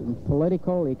leaders,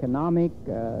 political, economic,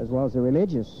 as well as the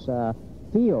religious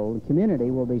field,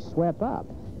 community, will be swept up.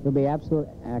 There'll be absolute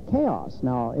chaos.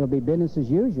 Now, it'll be business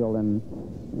as usual in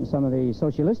some of the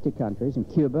socialistic countries. In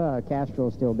Cuba, Castro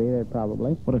will still be there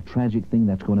probably. What a tragic thing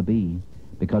that's going to be,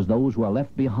 because those who are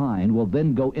left behind will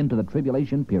then go into the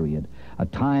tribulation period, a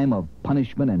time of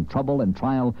punishment and trouble and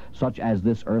trial such as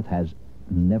this earth has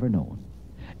never known.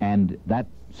 And that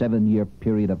 7-year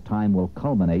period of time will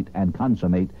culminate and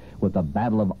consummate with the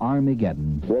Battle of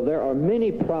Armageddon. Well, there are many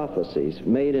prophecies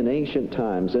made in ancient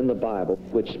times in the Bible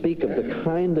which speak of the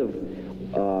kind of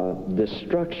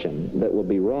destruction that will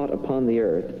be wrought upon the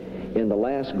earth in the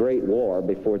last great war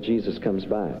before Jesus comes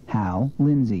back. Hal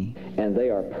Lindsey. And they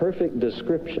are perfect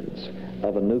descriptions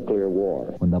of a nuclear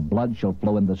war. When the blood shall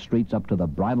flow in the streets up to the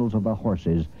bridles of the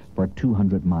horses for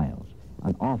 200 miles.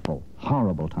 An awful,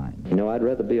 horrible time. You know, I'd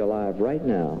rather be alive right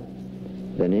now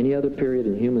than any other period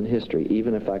in human history,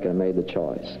 even if I could have made the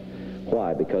choice.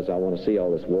 Why? Because I want to see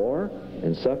all this war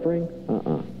and suffering?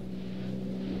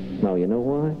 No, you know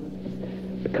why?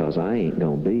 Because I ain't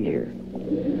going to be here.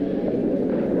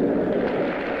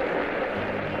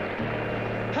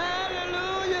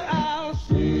 Hallelujah, I'll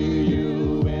see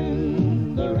you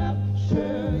in the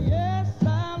rapture. Yes,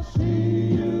 I'll see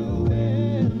you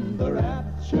in the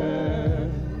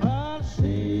rapture. I'll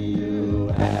see you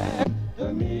at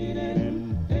the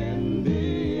meeting in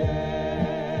the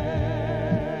air.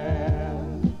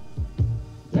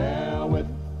 There with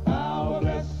our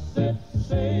blessed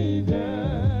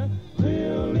Savior,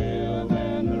 we'll live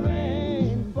and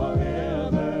reign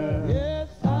forever. Yes,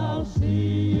 I'll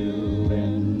see you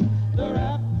in the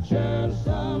rapture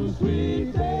some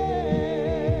sweet day.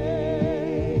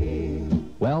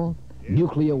 Well,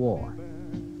 nuclear war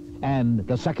and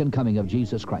the second coming of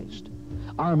Jesus Christ,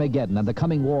 Armageddon and the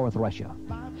coming war with Russia.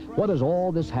 What does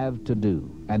all this have to do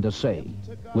and to say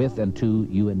with and to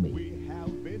you and me?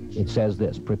 It says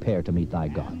this: prepare to meet thy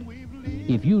God.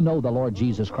 If you know the Lord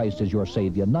Jesus Christ is your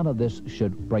Savior, none of this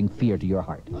should bring fear to your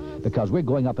heart, because we're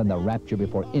going up in the rapture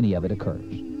before any of it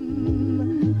occurs.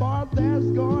 For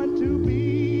there's going to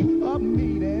be a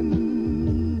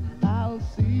meeting. I'll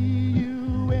see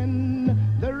you in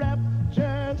the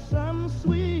rapture some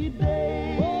sweet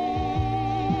day.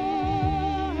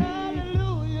 Oh,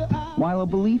 hallelujah. While a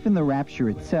belief in the rapture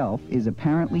itself is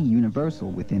apparently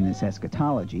universal within this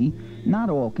eschatology, not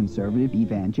all conservative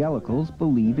evangelicals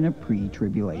believe in a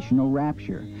pre-tribulational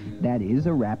rapture. That is,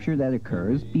 a rapture that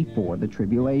occurs before the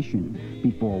tribulation,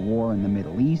 before war in the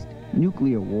Middle East,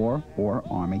 nuclear war, or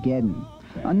Armageddon.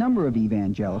 A number of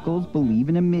evangelicals believe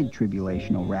in a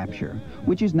mid-tribulational rapture,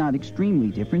 which is not extremely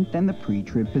different than the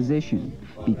pre-trib position,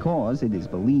 because it is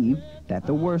believed that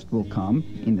the worst will come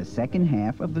in the second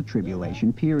half of the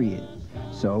tribulation period.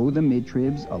 So the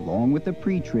mid-tribs, along with the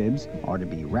pre-tribs, are to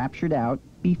be raptured out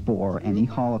before any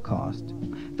Holocaust.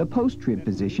 The post-trib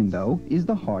position, though, is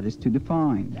the hardest to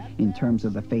define in terms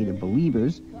of the fate of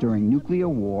believers during nuclear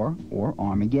war or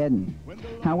Armageddon.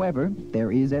 However,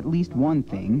 there is at least one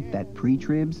thing that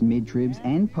pre-tribs, mid-tribs,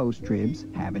 and post-tribs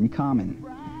have in common.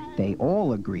 They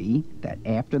all agree that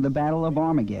after the Battle of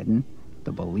Armageddon,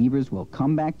 the believers will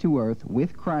come back to earth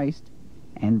with Christ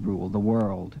and rule the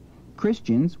world.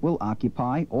 Christians will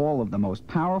occupy all of the most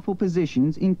powerful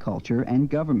positions in culture and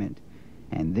government,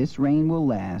 and this reign will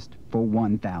last for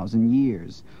 1,000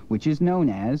 years, which is known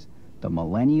as the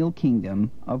millennial kingdom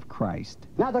of Christ.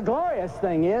 Now the glorious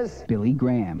thing is, Billy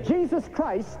Graham. Jesus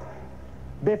Christ,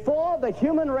 before the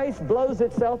human race blows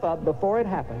itself up, before it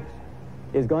happens,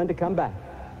 is going to come back.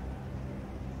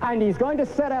 And he's going to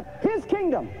set up his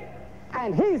kingdom,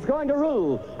 and he's going to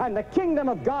rule, and the kingdom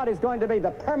of God is going to be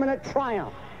the permanent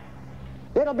triumph.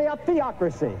 It'll be a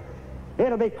theocracy.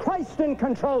 It'll be Christ in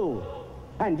control.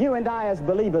 And you and I as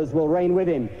believers will reign with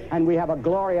him, and we have a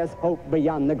glorious hope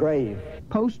beyond the grave.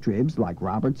 Post-tribs like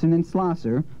Robertson and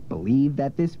Schlosser believe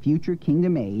that this future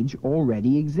kingdom age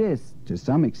already exists, to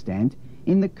some extent,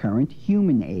 in the current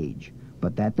human age,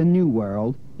 but that the new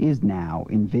world is now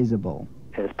invisible.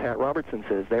 As Pat Robertson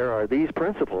says, there are these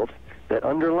principles that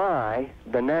underlie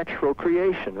the natural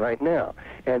creation right now,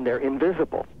 and they're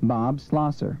invisible. Bob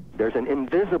Slosser. There's an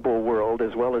invisible world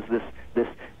as well as this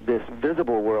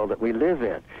visible world that we live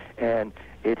in, and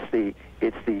it's the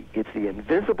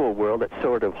invisible world that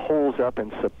sort of holds up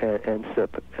it's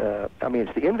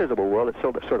the invisible world that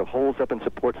sort of holds up and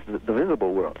supports the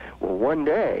visible world. Well, one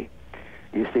day,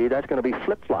 you see, that's going to be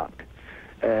flip-flopped,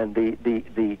 and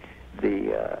the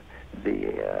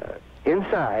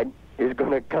inside is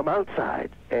going to come outside,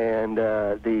 and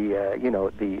the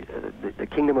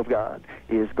kingdom of God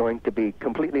is going to be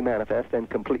completely manifest and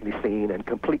completely seen and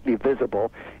completely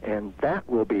visible, and that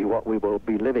will be what we will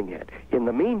be living in. In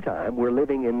the meantime, we're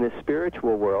living in this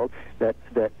spiritual world that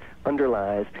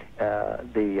underlies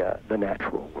the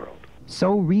natural world.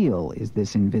 So real is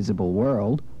this invisible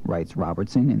world, writes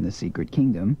Robertson in The Secret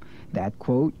Kingdom, that,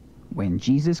 quote, when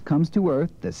Jesus comes to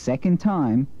earth the second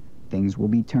time, things will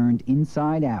be turned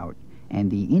inside out, and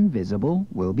the invisible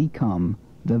will become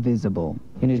the visible.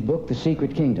 In his book, The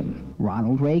Secret Kingdom,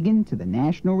 Ronald Reagan to the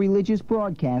National Religious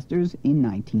Broadcasters in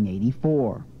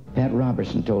 1984. Pat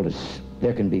Robertson told us,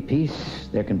 there can be peace,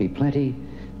 there can be plenty,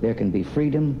 there can be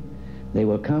freedom. They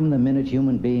will come the minute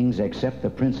human beings accept the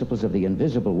principles of the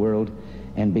invisible world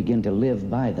and begin to live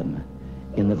by them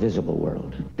in the visible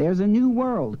world. There's a new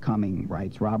world coming,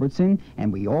 writes Robertson,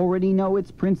 and we already know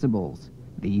its principles.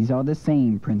 These are the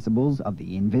same principles of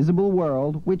the invisible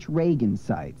world which Reagan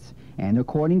cites, and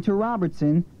according to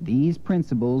Robertson, these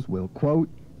principles will, quote,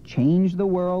 change the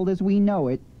world as we know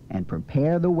it and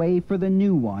prepare the way for the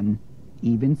new one,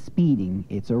 even speeding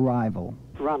its arrival.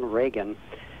 Ronald Reagan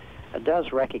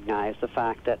does recognize the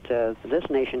fact that this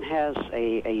nation has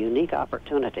a unique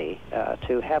opportunity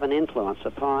to have an influence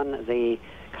upon the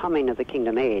coming of the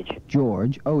kingdom age.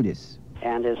 George Otis.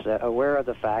 And is aware of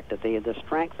the fact that the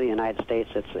strength of the United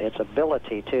States, its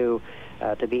ability to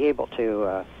be able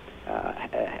to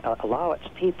allow its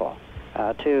people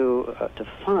to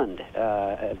fund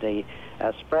the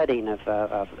spreading of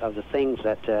the things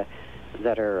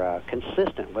that are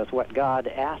consistent with what God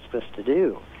asks us to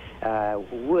do,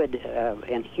 would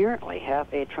inherently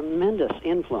have a tremendous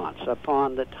influence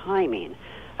upon the timing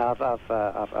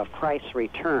of Christ's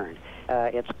return.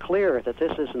 It's clear that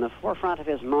this is in the forefront of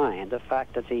his mind, the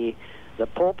fact that the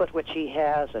pulpit which he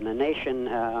has and the nation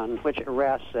on which it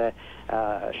rests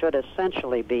should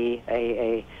essentially be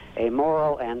a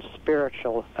moral and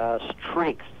spiritual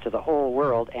strength to the whole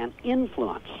world and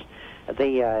influence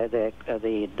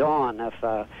the dawn of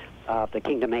the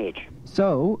kingdom age.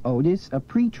 So, Otis, a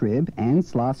pre-trib, and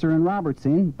Slosser and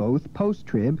Robertson, both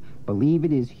post-trib, believe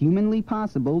it is humanly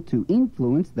possible to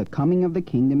influence the coming of the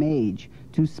kingdom age,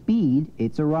 to speed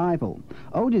its arrival.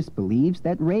 Otis believes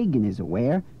that Reagan is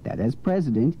aware that as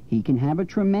president he can have a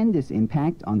tremendous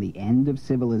impact on the end of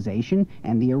civilization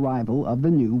and the arrival of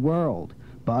the new world.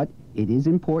 But it is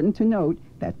important to note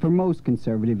that for most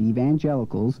conservative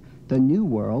evangelicals, the new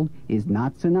world is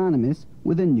not synonymous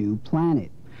with a new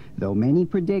planet. Though many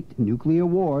predict nuclear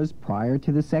wars prior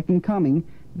to the second coming,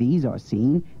 these are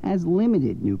seen as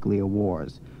limited nuclear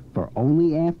wars. For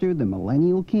only after the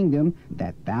millennial kingdom,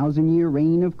 that 1,000-year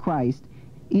reign of Christ,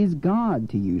 is God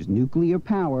to use nuclear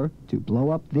power to blow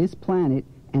up this planet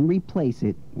and replace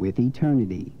it with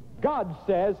eternity. God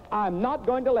says, I'm not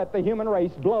going to let the human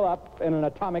race blow up in an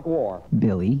atomic war.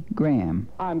 Billy Graham.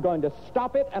 I'm going to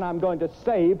stop it, and I'm going to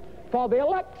save for the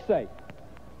elect's sake.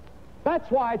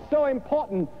 That's why it's so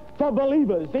important for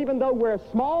believers, even though we're a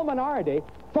small minority,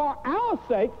 for our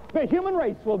sake, the human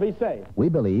race will be saved. We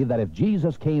believe that if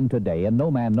Jesus came today, and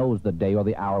no man knows the day or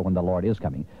the hour when the Lord is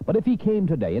coming, but if he came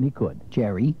today, and he could,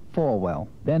 Jerry Falwell,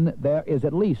 then there is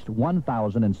at least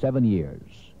 1,007 years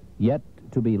yet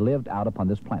to be lived out upon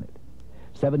this planet.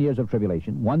 7 years of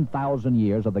tribulation, 1,000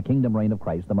 years of the kingdom reign of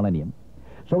Christ, the millennium.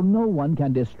 So no one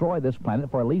can destroy this planet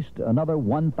for at least another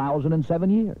 1,007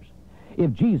 years.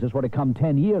 If Jesus were to come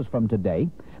 10 years from today,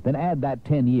 then add that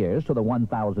 10 years to the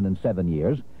 1,007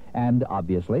 years, and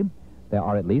obviously there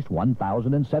are at least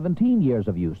 1,017 years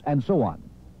of use, and so on.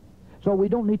 So we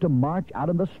don't need to march out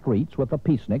in the streets with the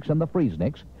peaceniks and the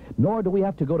freezeniks, nor do we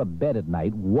have to go to bed at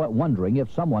night wondering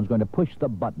if someone's going to push the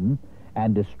button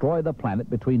and destroy the planet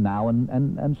between now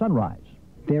and sunrise.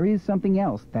 There is something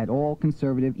else that all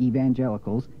conservative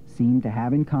evangelicals seem to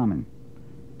have in common.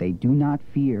 They do not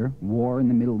fear war in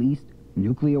the Middle East,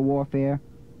 nuclear warfare,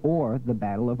 or the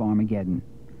Battle of Armageddon.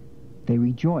 They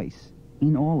rejoice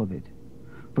in all of it,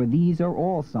 for these are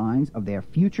all signs of their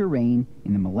future reign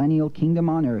in the millennial kingdom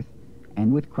on earth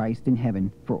and with Christ in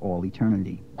heaven for all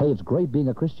eternity. Hey, it's great being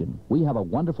a Christian. We have a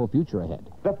wonderful future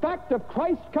ahead. The fact of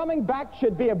Christ coming back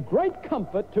should be of great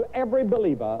comfort to every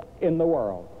believer in the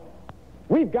world.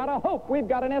 We've got a hope. We've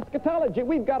got an eschatology.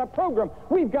 We've got a program.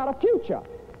 We've got a future.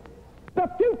 The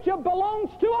future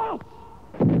belongs to us.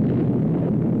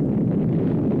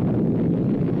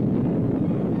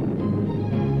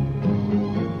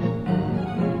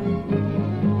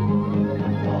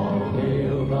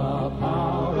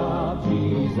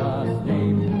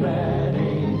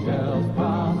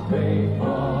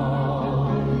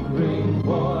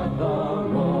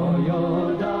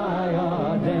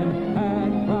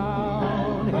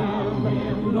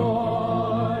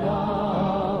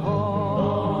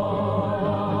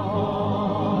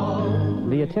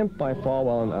 The attempt by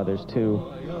Falwell and others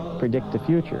to predict the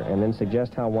future and then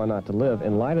suggest how one ought to live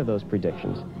in light of those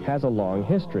predictions has a long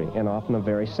history, and often a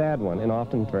very sad one, and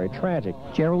often very tragic.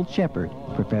 Gerald Shepard,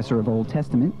 professor of Old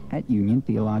Testament at Union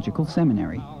Theological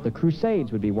Seminary. The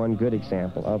Crusades would be one good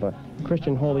example of a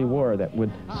Christian holy war that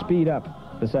would speed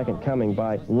up the Second Coming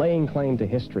by laying claim to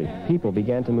history. People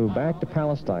began to move back to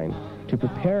Palestine to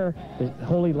prepare the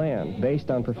Holy Land based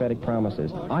on prophetic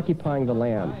promises, occupying the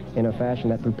land in a fashion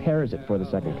that prepares it for the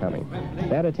Second Coming.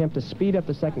 That attempt to speed up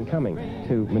the Second Coming,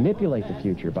 to manipulate the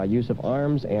future by use of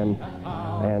arms and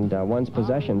one's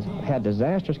possessions, had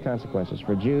disastrous consequences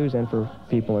for Jews and for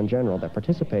people in general that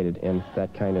participated in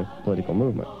that kind of political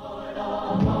movement.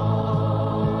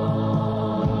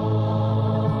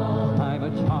 I'm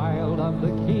a child of the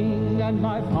King, and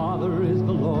my Father is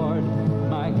the Lord.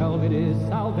 My helmet is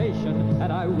salvation,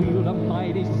 and I wield a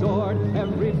mighty sword.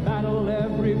 Every battle,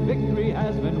 every victory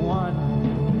has been won,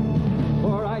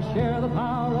 for I share the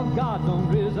power of God's own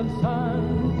risen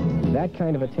Son. That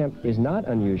kind of attempt is not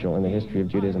unusual in the history of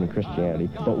Judaism and Christianity,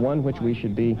 but one which we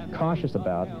should be cautious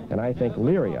about, and I think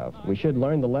leery of. We should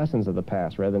learn the lessons of the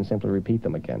past rather than simply repeat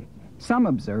them again. Some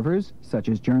observers, such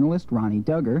as journalist Ronnie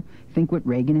Duggar, think what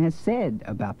Reagan has said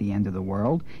about the end of the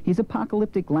world, his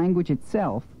apocalyptic language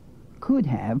itself, could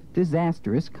have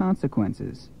disastrous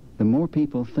consequences. The more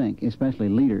people think, especially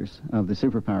leaders of the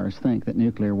superpowers think that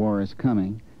nuclear war is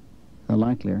coming, the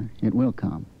likelier it will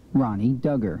come. Ronnie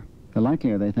Duggar. The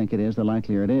likelier they think it is, the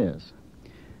likelier it is.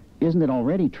 Isn't it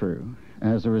already true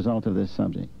as a result of this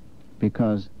subject?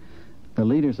 Because the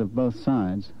leaders of both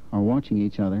sides are watching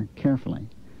each other carefully.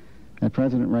 That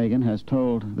President Reagan has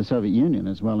told the Soviet Union,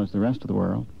 as well as the rest of the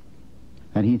world,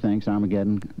 that he thinks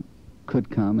Armageddon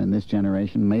could come in this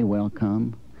generation, may well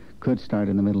come, could start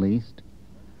in the Middle East.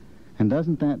 And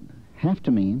doesn't that have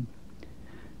to mean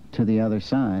to the other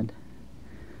side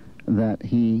that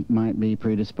he might be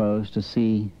predisposed to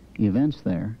see events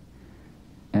there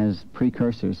as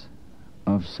precursors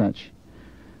of such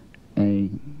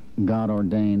a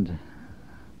God-ordained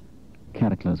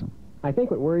cataclysm? I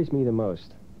think what worries me the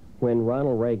most when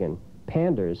Ronald Reagan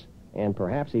panders and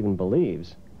perhaps even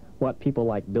believes what people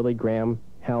like Billy Graham,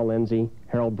 Hal Lindsey,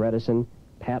 Harold Bredesen,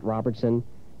 Pat Robertson,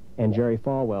 and Jerry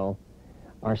Falwell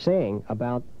are saying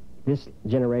about this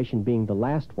generation being the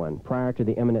last one prior to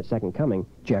the imminent Second Coming.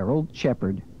 Gerald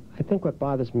Shepard. I think what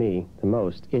bothers me the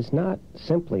most is not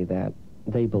simply that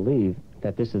they believe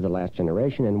that this is the last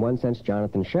generation. In one sense,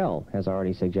 Jonathan Schell has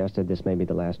already suggested this may be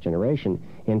the last generation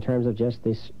in terms of just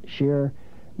this sheer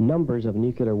numbers of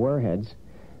nuclear warheads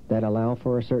that allow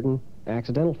for a certain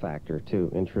accidental factor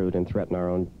to intrude and threaten our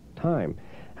own time.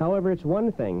 However, it's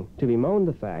one thing to bemoan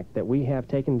the fact that we have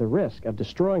taken the risk of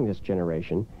destroying this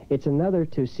generation. It's another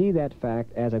to see that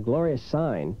fact as a glorious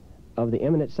sign of the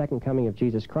imminent Second Coming of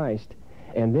Jesus Christ,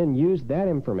 and then use that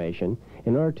information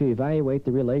in order to evaluate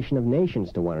the relation of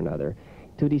nations to one another,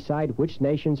 to decide which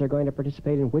nations are going to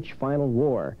participate in which final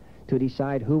war, to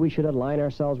decide who we should align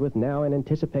ourselves with now in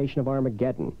anticipation of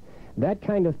Armageddon. That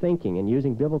kind of thinking and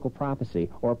using biblical prophecy,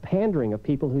 or pandering of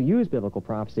people who use biblical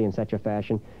prophecy in such a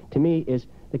fashion, to me is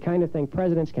the kind of thing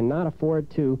presidents cannot afford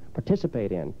to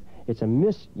participate in. It's a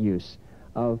misuse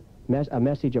of a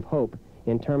message of hope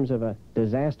in terms of a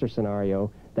disaster scenario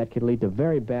that could lead to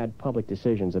very bad public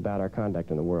decisions about our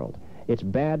conduct in the world. It's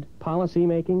bad policy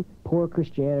making, poor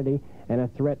Christianity, and a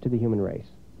threat to the human race.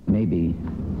 Maybe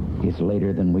it's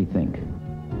later than we think.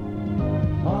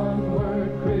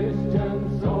 Onward,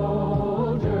 Christian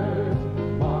soldiers,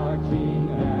 marching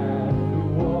and to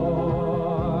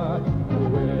war,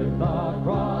 with the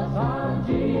cross of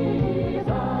Jesus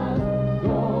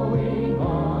going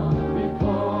on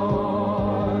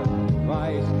before.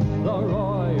 Christ, the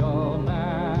royal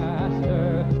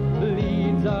master,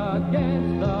 leads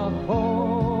against the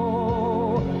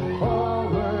foe,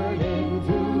 forward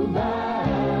into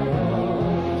battle,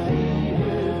 see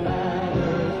his battle.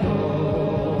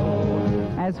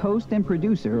 host and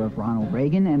producer of Ronald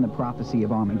Reagan and the Prophecy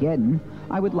of Armageddon,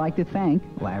 I would like to thank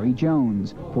Larry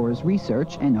Jones for his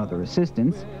research and other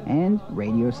assistance, and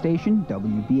radio station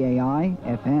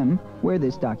WBAI-FM, where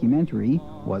this documentary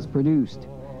was produced.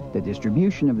 The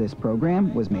distribution of this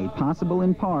program was made possible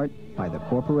in part by the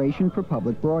Corporation for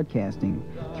Public Broadcasting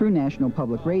through National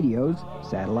Public Radio's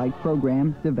Satellite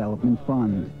Program Development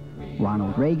Fund.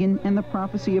 Ronald Reagan and the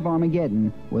Prophecy of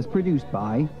Armageddon was produced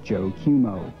by Joe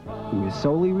Cuomo, who is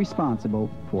solely responsible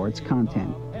for its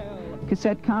content.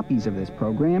 Cassette copies of this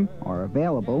program are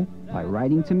available by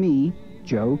writing to me,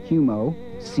 Joe Cuomo,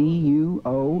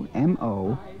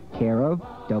 C-U-O-M-O, care of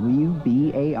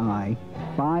WBAI,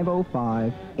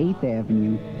 505 8th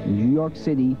Avenue, New York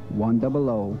City,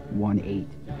 10018.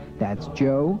 That's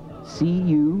Joe,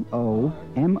 C-U-O-M-O,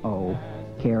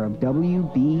 care of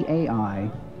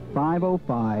WBAI,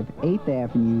 505 8th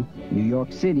Avenue, New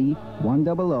York City,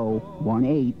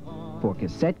 10018, for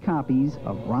cassette copies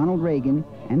of Ronald Reagan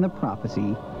and the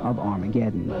Prophecy of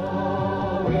Armageddon.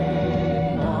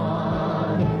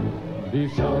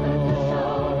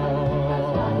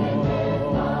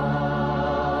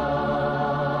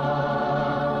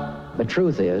 The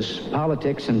truth is,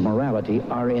 politics and morality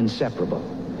are inseparable.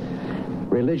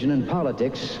 Religion and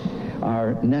politics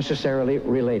are necessarily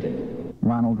related.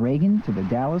 Ronald Reagan to the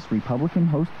Dallas Republican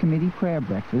Host Committee prayer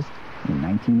breakfast in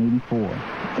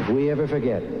 1984. If we ever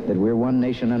forget that we're one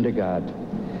nation under God,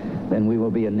 then we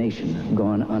will be a nation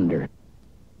gone under.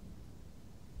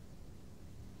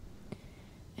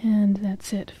 And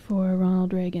that's it for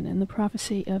Ronald Reagan and the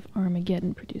Prophecy of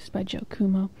Armageddon, produced by Joe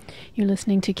Cuomo. You're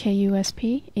listening to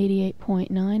KUSP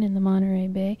 88.9 in the Monterey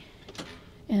Bay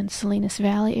and Salinas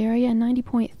Valley area, and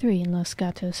 90.3 in Los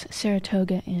Gatos,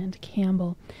 Saratoga, and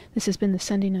Campbell. This has been the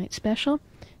Sunday Night Special.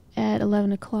 At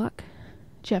 11 o'clock,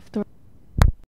 Jeff Thorpe